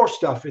more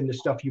stuff in the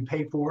stuff you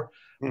pay for,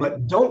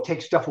 but don't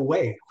take stuff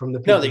away from the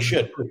people. No, they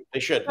should. They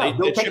should. No,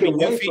 it should be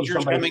new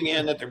features coming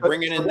in that they're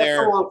bringing in there.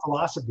 That's the wrong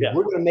philosophy. Yeah.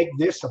 We're going to make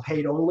this a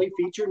paid-only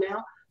feature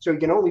now, so you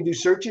can only do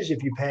searches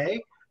if you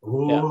pay.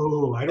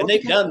 Oh, I don't. And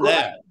they've done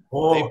that.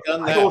 Oh, they've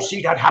done that. I don't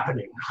see that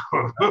happening.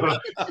 All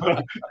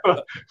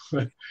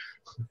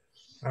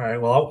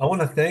right. Well, I want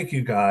to thank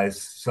you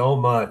guys so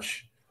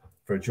much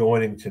for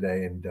joining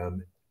today,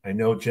 and I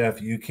know,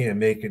 Jeff, you can't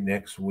make it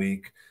next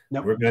week.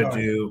 Nope, we're going to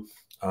do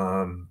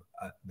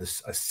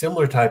a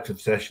similar type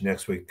of session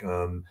next week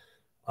on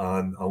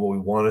what we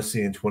want to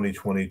see in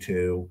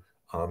 2022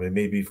 and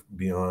maybe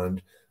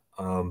beyond.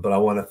 But I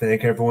want to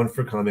thank everyone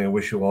for coming. I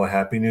wish you all a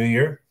happy new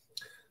year,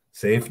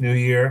 safe new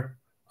year.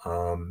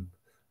 I'm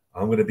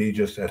going to be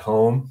just at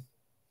home,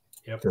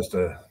 just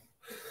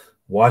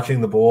watching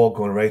the ball,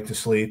 going right to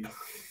sleep.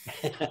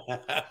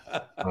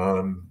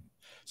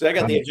 So I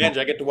got the advantage.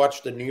 I get to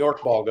watch the New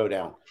York ball go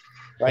down.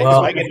 Right,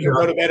 well, so I get to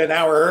go to bed an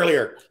hour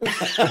earlier.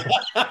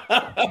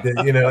 I think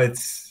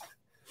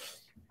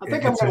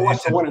I'm going to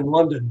watch the one in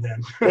London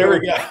then. There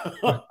we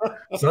go.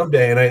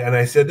 Someday, and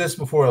I said this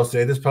before, I'll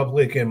say this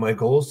publicly again. My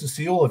goal is to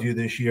see all of you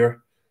this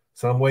year,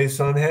 some way,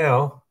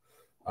 somehow.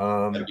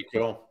 That'd be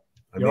cool.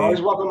 You're always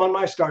welcome on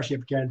my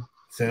Starship, Ken.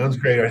 Sounds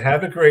great. All right,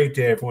 have a great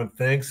day, everyone.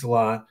 Thanks a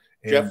lot.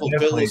 And Jeff will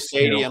fill the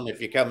stadium if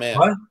you come in.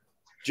 What?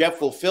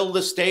 Jeff will fill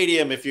the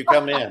stadium if you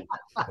come in.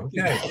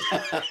 Okay.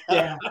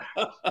 Yeah.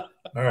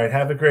 All right.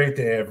 Have a great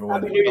day,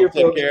 everyone. Happy New Year,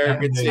 Take care.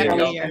 Good to see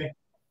you.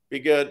 Be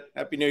good.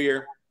 Happy New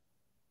Year.